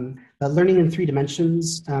Zoom. Learning in 3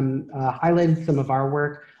 dimensions highlighted some of our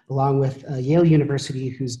work along with Yale University,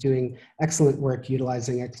 who's doing excellent work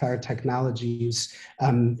utilizing XR technologies.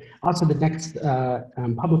 Also, the next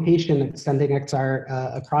publication, Extending XR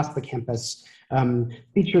Across the Campus,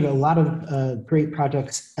 featured a lot of great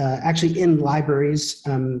projects actually in libraries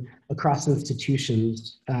across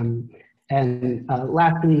institutions.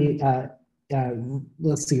 Lastly,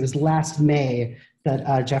 let's see, it was last May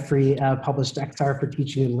that Jeffrey published XR for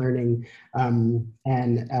Teaching and Learning.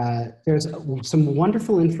 There's some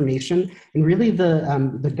wonderful information, and really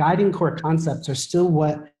the guiding core concepts are still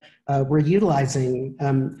what we're utilizing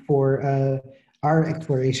for our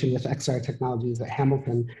exploration with XR technologies at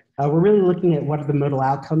Hamilton. We're really looking at what are the modal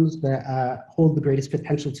outcomes that hold the greatest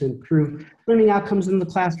potential to improve learning outcomes in the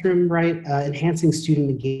classroom, right? Enhancing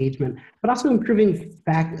student engagement, but also improving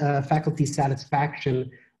faculty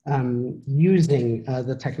satisfaction using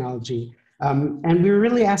the technology. And we were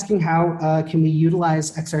really asking how can we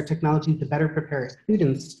utilize XR technology to better prepare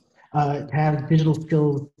students to have digital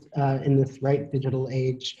skills in this digital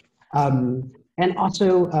age. And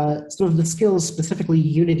also some of the skills, specifically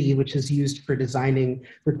Unity, which is used for designing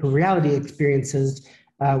virtual reality experiences,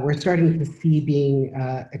 we're starting to see being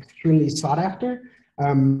extremely sought after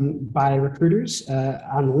by recruiters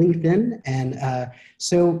on LinkedIn. And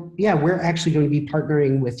so, yeah, we're actually going to be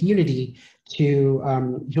partnering with Unity to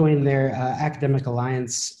join their academic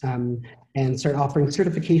alliance and start offering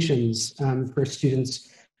certifications for students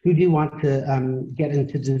who do want to get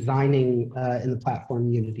into designing in the platform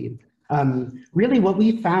Unity. Really what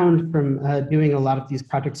we found from doing a lot of these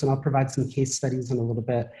projects, and I'll provide some case studies in a little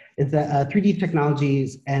bit, is that 3D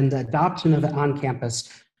technologies and the adoption of it on campus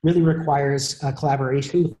really requires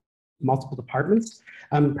collaboration with multiple departments.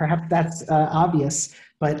 Perhaps that's obvious,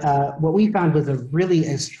 but what we found was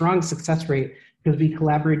a strong success rate because we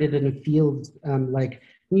collaborated in fields like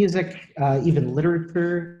music, even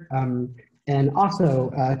literature, and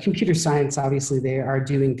also computer science. Obviously they are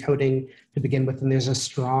doing coding to begin with, and there's a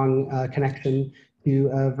strong connection to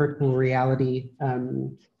virtual reality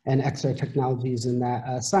and XR technologies in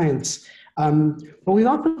that science. But we've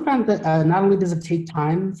also found that not only does it take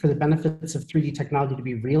time for the benefits of 3D technology to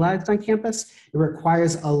be realized on campus, it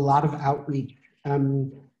requires a lot of outreach.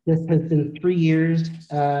 This has been 3 years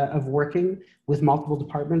of working with multiple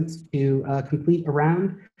departments to complete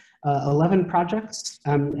around 11 projects,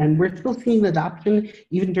 and we're still seeing the adoption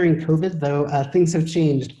even during COVID, though things have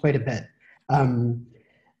changed quite a bit.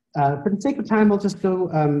 For the sake of time, I'll just go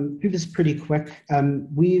through this pretty quick. Some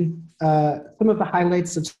of the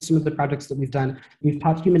highlights of some of the projects that we've done, we've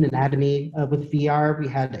taught human anatomy with VR. We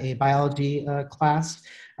had a biology class.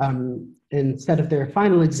 Instead of their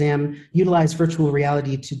final exam, utilized virtual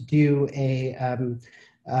reality to do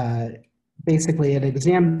basically an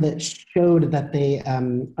exam that showed that they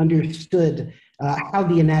understood how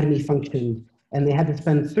the anatomy functioned. And they had to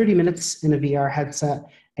spend 30 minutes in a VR headset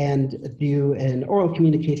and do an oral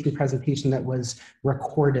communication presentation that was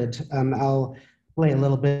recorded. I'll play a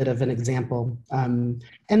little bit of an example. And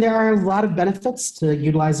there are a lot of benefits to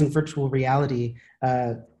utilizing virtual reality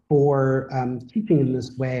for teaching in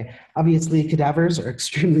this way. Obviously, cadavers are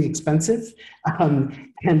extremely expensive,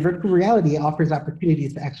 and virtual reality offers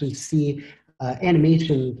opportunities to actually see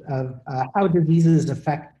animations of how diseases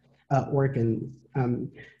affect organs.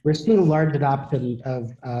 We're seeing a large adoption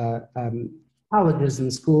of colleges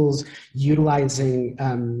and schools utilizing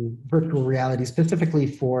virtual reality specifically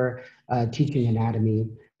for teaching anatomy.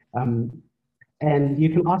 And you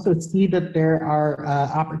can also see that there are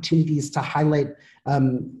opportunities to highlight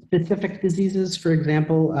specific diseases. For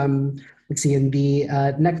example, let's see, in the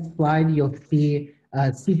next slide, you'll see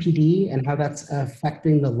CPD and how that's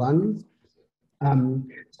affecting the lungs.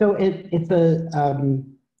 So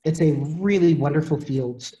it's a really wonderful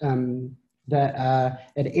field that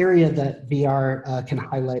an area that VR can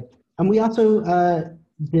highlight. And we also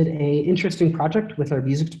did a interesting project with our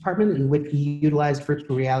music department in which we utilized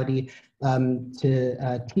virtual reality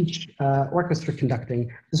to teach orchestra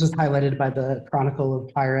conducting. This was highlighted by the Chronicle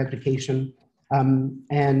of Higher Education.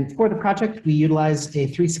 And for the project, we utilized a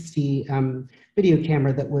 360 video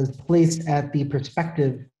camera that was placed at the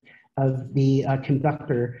perspective of the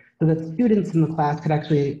conductor so that students in the class could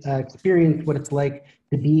actually experience what it's like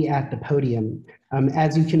to be at the podium.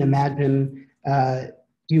 As you can imagine,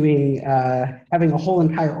 having a whole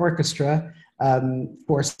entire orchestra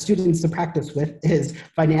for students to practice with is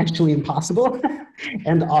financially impossible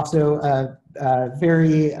and also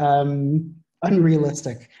very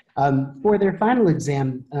unrealistic. For their final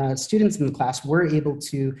exam, students in the class were able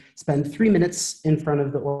to spend 3 minutes in front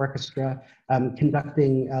of the orchestra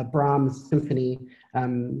conducting Brahms' symphony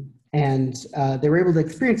They were able to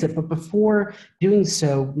experience it. But before doing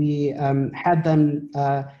so, we had them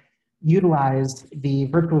utilize the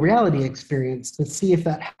virtual reality experience to see if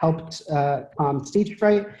that helped calm stage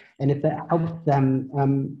fright and if that helped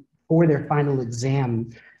them for their final exam.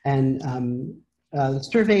 And the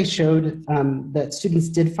survey showed that students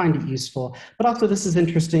did find it useful, but also this is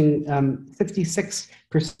interesting,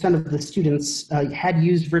 66% of the students had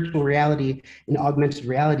used virtual reality and augmented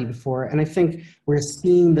reality before. And I think we're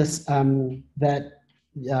seeing this, that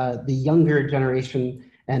the younger generation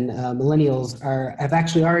and millennials have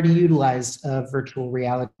actually already utilized virtual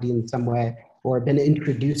reality in some way or been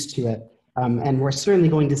introduced to it. And we're certainly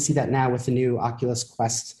going to see that now with the new Oculus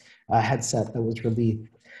Quest headset that was released.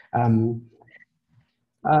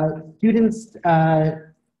 Students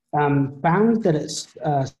found that it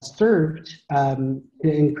served to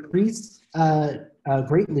increase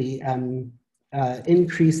greatly,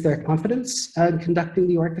 increase their confidence in conducting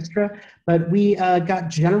the orchestra, but we got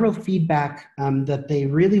general feedback that they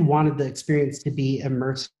really wanted the experience to be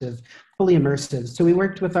immersive, fully immersive. So we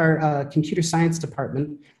worked with our computer science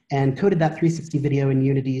department and coded that 360 video in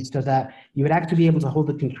Unity so that you would actually be able to hold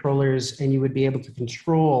the controllers and you would be able to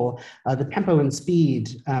control the tempo and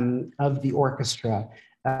speed of the orchestra.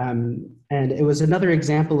 And it was another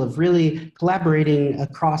example of really collaborating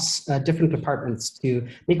across different departments to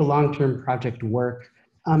make a long-term project work.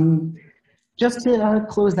 Just to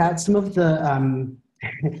close out some of the,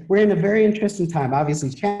 we're in a very interesting time, obviously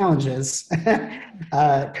challenges.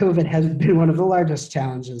 COVID has been one of the largest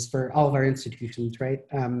challenges for all of our institutions, right?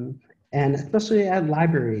 And especially at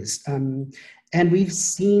libraries. And we've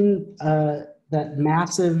seen that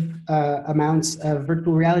massive amounts of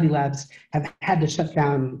virtual reality labs have had to shut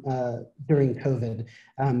down during COVID.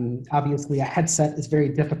 Obviously, a headset is very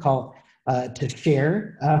difficult to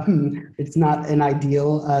share. It's not an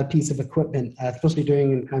ideal piece of equipment, especially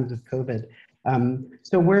during times of COVID.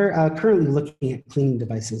 So we're currently looking at cleaning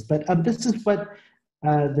devices, but this is what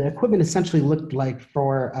the equipment essentially looked like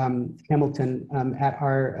for Hamilton at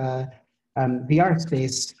our VR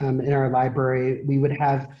space in our library. We would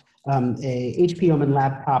have a HP Omen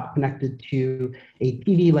laptop connected to a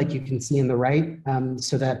TV like you can see in the right,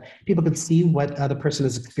 so that people could see what the person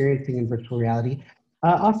is experiencing in virtual reality.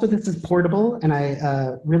 Also, this is portable, and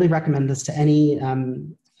I really recommend this to any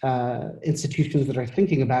institutions that are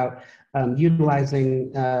thinking about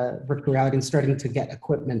utilizing virtual reality and starting to get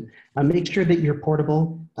equipment. Make sure that you're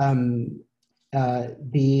portable.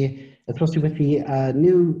 Especially with the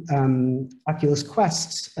new Oculus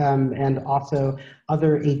Quests and also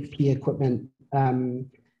other HP equipment,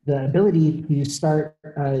 the ability to start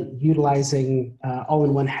utilizing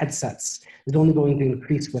all-in-one headsets is only going to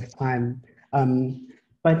increase with time.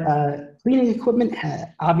 But cleaning equipment,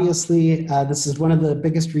 obviously, this is one of the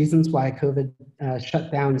biggest reasons why COVID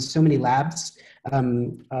shut down so many labs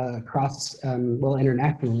across, well,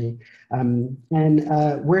 internationally. And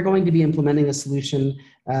we're going to be implementing a solution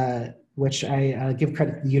which I give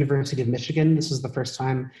credit to the University of Michigan. This was the first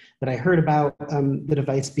time that I heard about the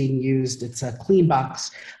device being used. It's a clean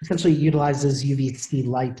box, essentially utilizes UVC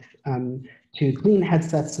light to clean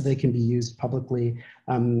headsets so they can be used publicly.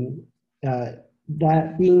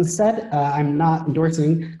 That being said, I'm not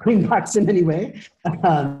endorsing Cleanbox in any way,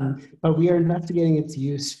 but we are investigating its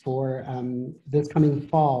use for this coming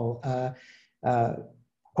fall,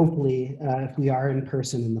 hopefully, if we are in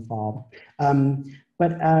person in the fall.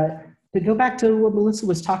 But to go back to what Melissa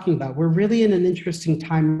was talking about, we're really in an interesting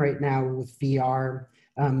time right now with VR,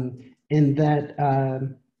 in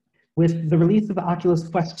that with the release of the Oculus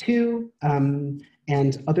Quest 2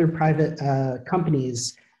 and other private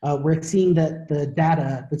companies, we're seeing that the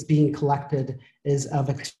data that's being collected is of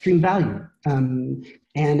extreme value. And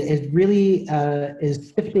it really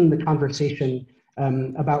is shifting the conversation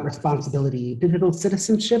about responsibility, digital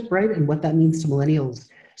citizenship, right? And what that means to millennials.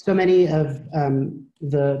 So many of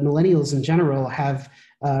the millennials in general have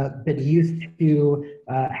been used to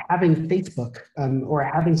having Facebook or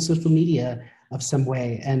having social media of some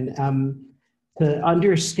way. And to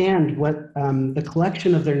understand what the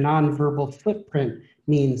collection of their nonverbal footprint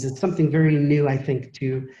means is something very new, I think,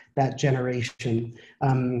 to that generation.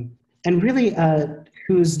 And really,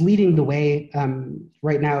 who's leading the way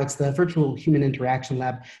right now, it's the Virtual Human Interaction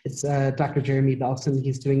Lab. It's Dr. Jeremy Belson.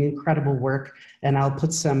 He's doing incredible work, and I'll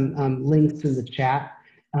put some links in the chat.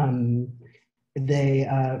 They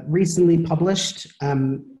recently published,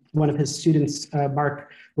 one of his students,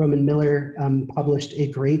 Mark Roman Miller, published a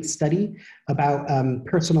great study about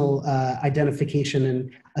personal identification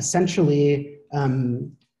and essentially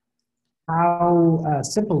how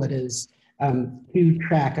simple it is to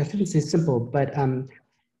track. I shouldn't say simple, but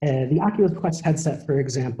The Oculus Quest headset, for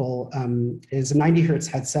example, is a 90 hertz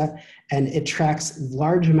headset, and it tracks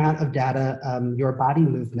large amount of data, your body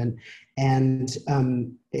movement, and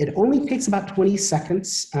it only takes about 20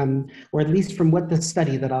 seconds, or at least from what the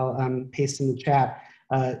study that I'll paste in the chat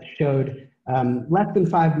showed, less than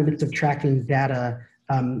 5 minutes of tracking data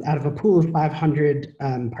out of a pool of 500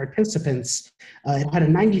 participants. It had a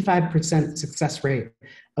 95% success rate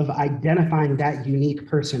of identifying that unique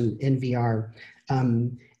person in VR.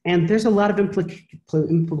 And there's a lot of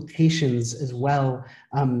implications as well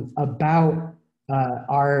about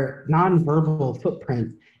our nonverbal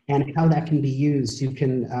footprint and how that can be used. You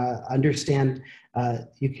can understand gender,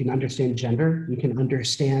 you can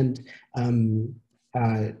understand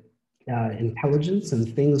intelligence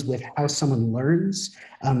and things with how someone learns.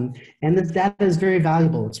 And this data is very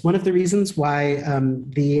valuable. It's one of the reasons why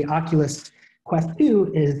the Oculus Quest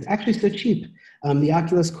 2 is actually so cheap. The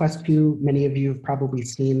Oculus Quest 2, many of you have probably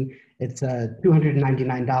seen, it's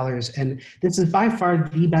 $299. And this is by far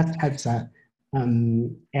the best headset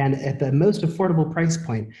and at the most affordable price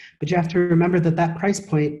point. But you have to remember that that price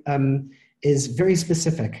point is very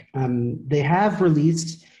specific. They have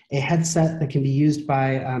released a headset that can be used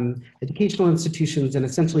by educational institutions and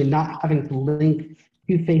essentially not having to link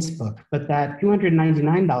to Facebook. But that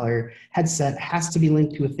 $299 headset has to be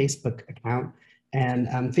linked to a Facebook account. And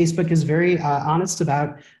Facebook is very honest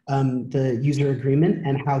about the user agreement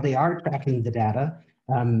and how they are tracking the data.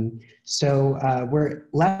 So we're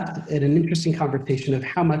left at an interesting conversation of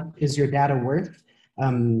how much is your data worth.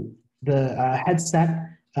 The headset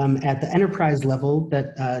at the enterprise level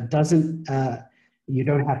that doesn't, you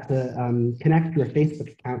don't have to connect to a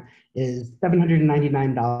Facebook account is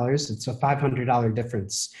 $799. It's a $500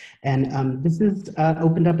 difference. And this has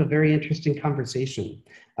opened up a very interesting conversation.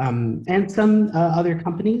 And some other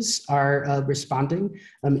companies are responding.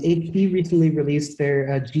 HP recently released their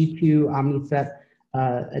G2 OmniSet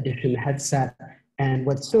edition headset. And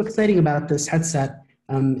what's so exciting about this headset,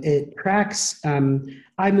 it tracks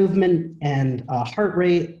eye movement and heart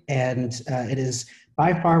rate, and it is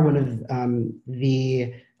by far one of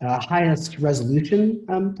the highest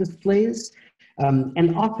resolution displays.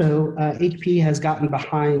 And also, HP has gotten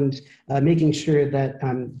behind making sure that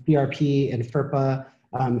BRP and FERPA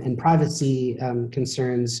and privacy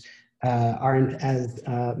concerns aren't as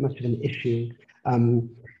much of an issue.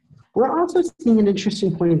 We're also seeing an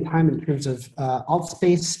interesting point in time in terms of alt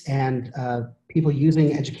space and people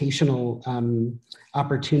using educational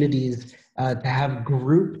opportunities to have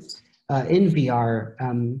groups in VR.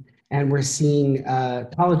 And we're seeing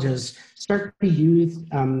colleges start to use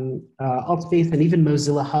AltSpace and even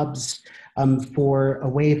Mozilla Hubs for a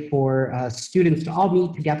way for students to all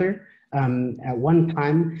meet together at one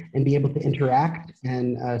time and be able to interact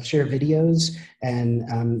and share videos.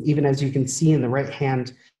 And even as you can see in the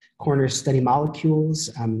right-hand corner, study molecules.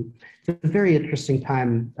 It's a very interesting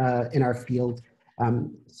time in our field.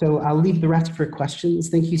 So I'll leave the rest for questions.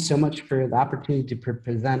 Thank you so much for the opportunity to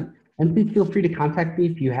present. And please feel free to contact me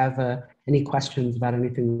if you have any questions about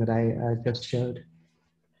anything that I just showed.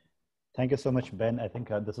 Thank you so much, Ben. I think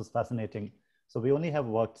this was fascinating. So we only have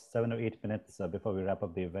about 7 or 8 minutes before we wrap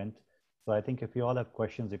up the event. So I think if you all have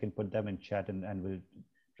questions, you can put them in chat and we'll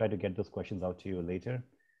try to get those questions out to you later.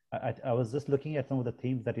 I was just looking at some of the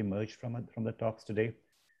themes that emerged from the talks today.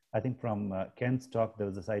 I think from Ken's talk, there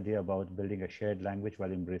was this idea about building a shared language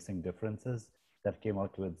while embracing differences that came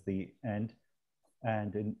out towards the end.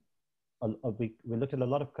 And we looked at a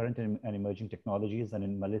lot of current and emerging technologies, and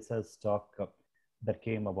in Melissa's talk that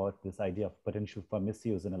came about this idea of potential for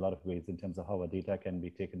misuse in a lot of ways in terms of how our data can be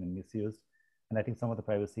taken and misused. And I think some of the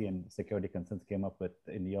privacy and security concerns came up with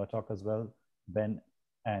in your talk as well, Ben.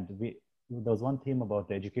 And there was one theme about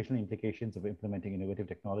the educational implications of implementing innovative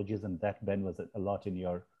technologies, and that, Ben, was a lot in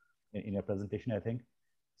your presentation, I think.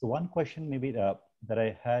 So one question maybe that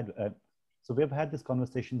I had, so we've had these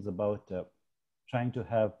conversations about trying to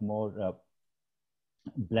have more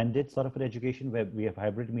blended sort of an education where we have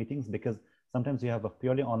hybrid meetings, because sometimes you have a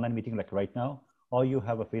purely online meeting like right now, or you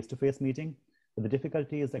have a face-to-face meeting. But the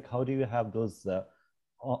difficulty is like, how do you have those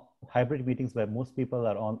hybrid meetings where most people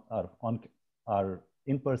are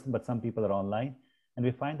in person, but some people are online? And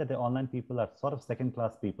we find that the online people are sort of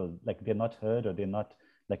second-class people, like they're not heard or they're not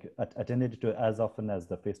like attended to as often as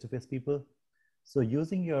the face-to-face people. So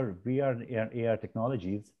using your VR and AR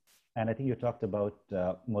technologies, and I think you talked about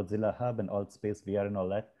Mozilla Hub and AltSpace VR and all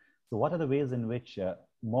that. So what are the ways in which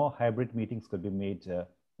more hybrid meetings could be made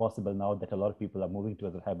possible now that a lot of people are moving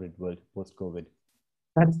towards a hybrid world post-COVID?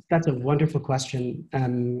 That's a wonderful question.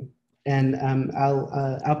 And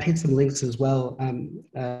I'll paste some links as well.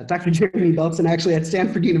 Dr. Jeremy Belton, actually at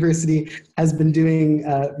Stanford University, has been doing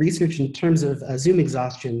research in terms of Zoom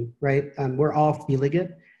exhaustion, right? We're all feeling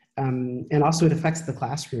it. And also it affects the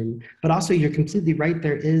classroom. But also you're completely right,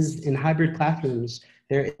 there is, in hybrid classrooms,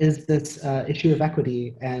 there is this issue of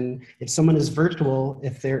equity. And if someone is virtual,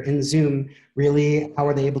 if they're in Zoom, really, how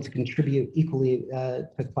are they able to contribute equally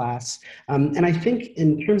to class? And I think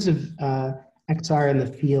in terms of XR in the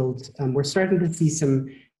field, we're starting to see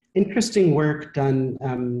some interesting work done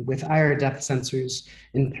with IR depth sensors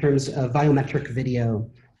in terms of volumetric video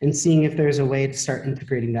and seeing if there's a way to start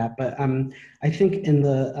integrating that. But I think in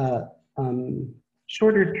the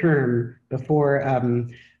shorter term, before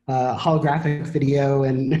holographic video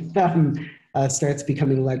and starts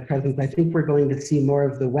becoming like presence, I think we're going to see more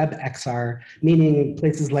of the web XR, meaning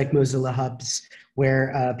places like Mozilla Hubs,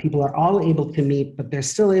 where people are all able to meet, but they're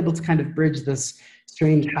still able to kind of bridge this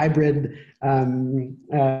strange hybrid kind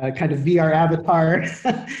of VR avatar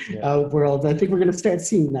world. I think we're going to start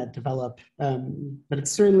seeing that develop. But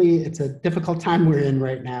it's a difficult time we're in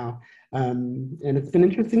right now. And it's been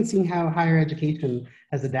interesting seeing how higher education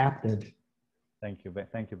has adapted. Thank you, Ben.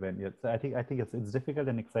 Thank you, Ben. Yes, I think it's difficult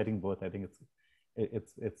and exciting both. I think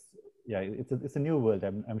it's a new world.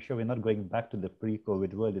 I'm sure we're not going back to the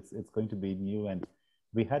pre-COVID world. It's going to be new, and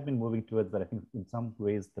we had been moving towards, but I think in some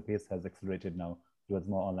ways the pace has accelerated now towards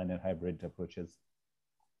more online and hybrid approaches.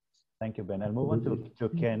 Thank you, Ben. I'll move on to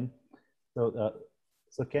Ken.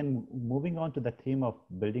 So Ken, moving on to the theme of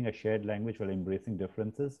building a shared language while embracing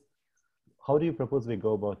differences, how do you propose we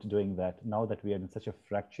go about doing that now that we are in such a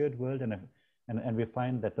fractured world, and we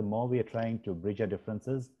find that the more we are trying to bridge our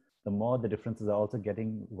differences, the more the differences are also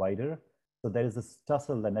getting wider. So there is this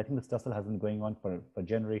tussle, and I think this tussle has been going on for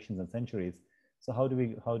generations and centuries. So how do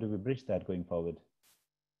we bridge that going forward?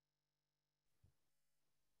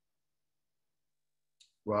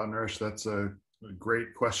 Well, Naresh, that's a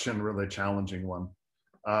great question, really challenging one.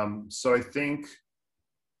 So I think,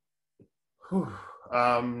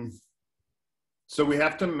 so we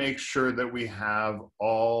have to make sure that we have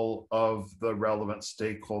all of the relevant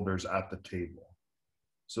stakeholders at the table.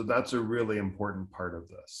 So that's a really important part of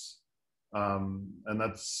this. And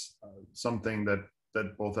that's something that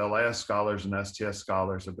both LIS scholars and STS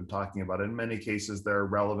scholars have been talking about. In many cases, there are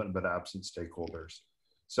relevant but absent stakeholders.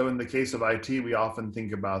 So in the case of IT, we often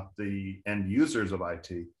think about the end users of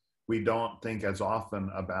IT. We don't think as often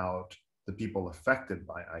about the people affected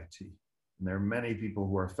by IT. And there are many people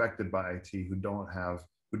who are affected by IT who don't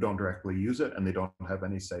directly use it, and they don't have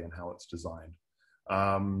any say in how it's designed.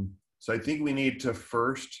 So I think we need to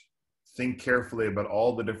first think carefully about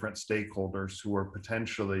all the different stakeholders who are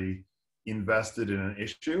potentially invested in an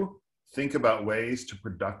issue, think about ways to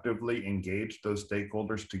productively engage those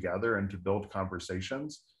stakeholders together and to build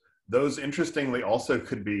conversations. Those, interestingly, also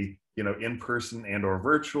could be, in person and or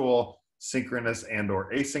virtual, synchronous and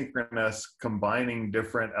or asynchronous, combining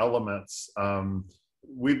different elements.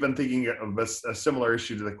 We've been thinking of a similar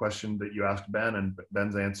issue to the question that you asked Ben, and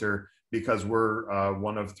Ben's answer, because we're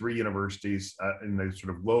one of 3 universities in the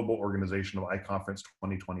sort of global organization of iConference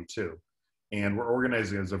 2022. And we're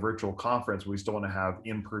organizing as a virtual conference. We still want to have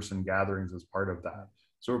in-person gatherings as part of that.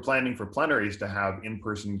 So we're planning for plenaries to have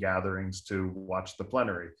in-person gatherings to watch the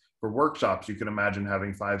plenary. For workshops, you can imagine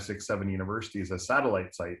having 5, 6, 7 universities as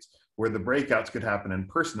satellite sites where the breakouts could happen in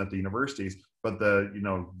person at the universities, but the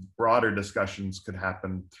broader discussions could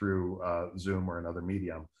happen through Zoom or another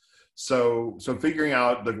medium. So figuring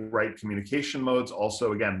out the right communication modes,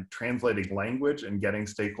 also again, translating language and getting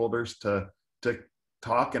stakeholders to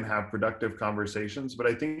talk and have productive conversations. But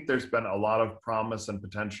I think there's been a lot of promise and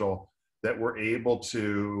potential that we're able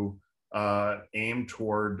to aim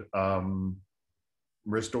toward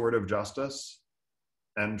restorative justice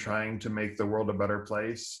and trying to make the world a better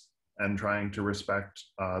place and trying to respect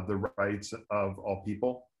the rights of all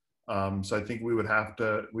people. So I think we'd have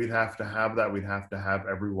to have that. We'd have to have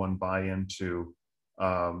everyone buy into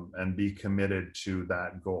and be committed to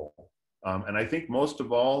that goal. And I think most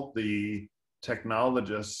of all, the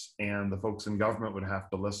technologists and the folks in government would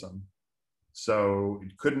have to listen. So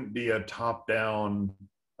it couldn't be a top-down,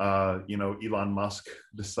 Elon Musk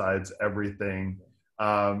decides everything.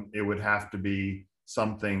 It would have to be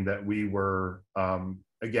something that we were,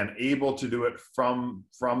 again, able to do it from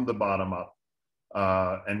the bottom up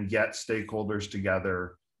and get stakeholders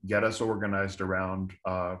together, get us organized around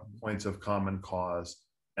points of common cause,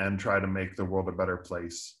 and try to make the world a better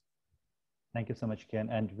place. Thank you so much, Ken.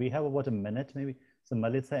 And we have about a minute, maybe. So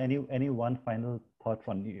Melissa, any one final thought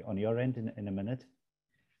on your end in a minute?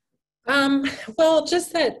 Well,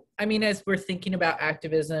 just that, I mean, as we're thinking about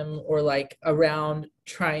activism or like around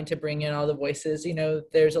trying to bring in all the voices, you know,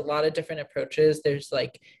 there's a lot of different approaches. There's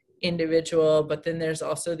like individual, but then there's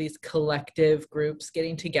also these collective groups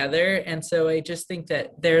getting together. And so I just think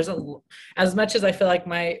that there's as much as I feel like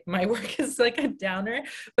my work is like a downer,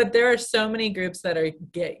 but there are so many groups that are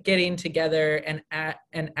getting together and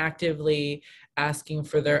actively asking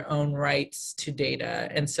for their own rights to data.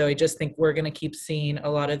 And so I just think we're going to keep seeing a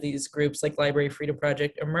lot of these groups like Library Freedom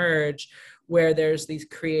Project emerge, where there's these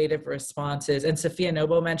creative responses. And Sophia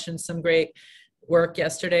Noble mentioned some great work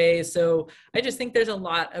yesterday. So I just think there's a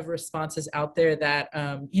lot of responses out there that,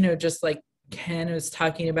 you know, just like Ken was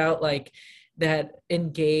talking about, like that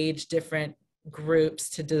engage different groups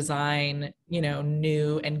to design, you know,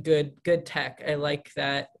 new and good tech. I like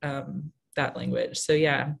that, that language. So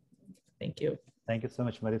yeah, thank you. Thank you so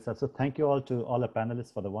much, Marisa. So thank you all to all the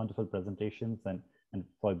panelists for the wonderful presentations and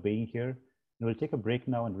for being here. And we'll take a break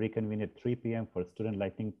now and reconvene at 3 p.m. for student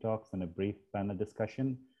lightning talks and a brief panel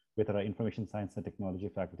discussion with our information science and technology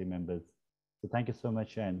faculty members. So thank you so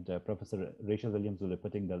much. And Professor Rachel Williams will be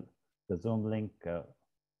putting the Zoom link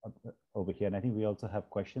over here. And I think we also have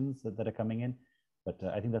questions that are coming in, but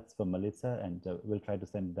I think that's for Melissa, and we'll try to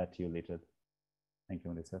send that to you later. Thank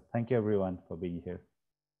you, Melissa. Thank you, everyone, for being here.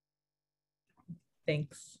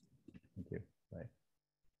 Thanks.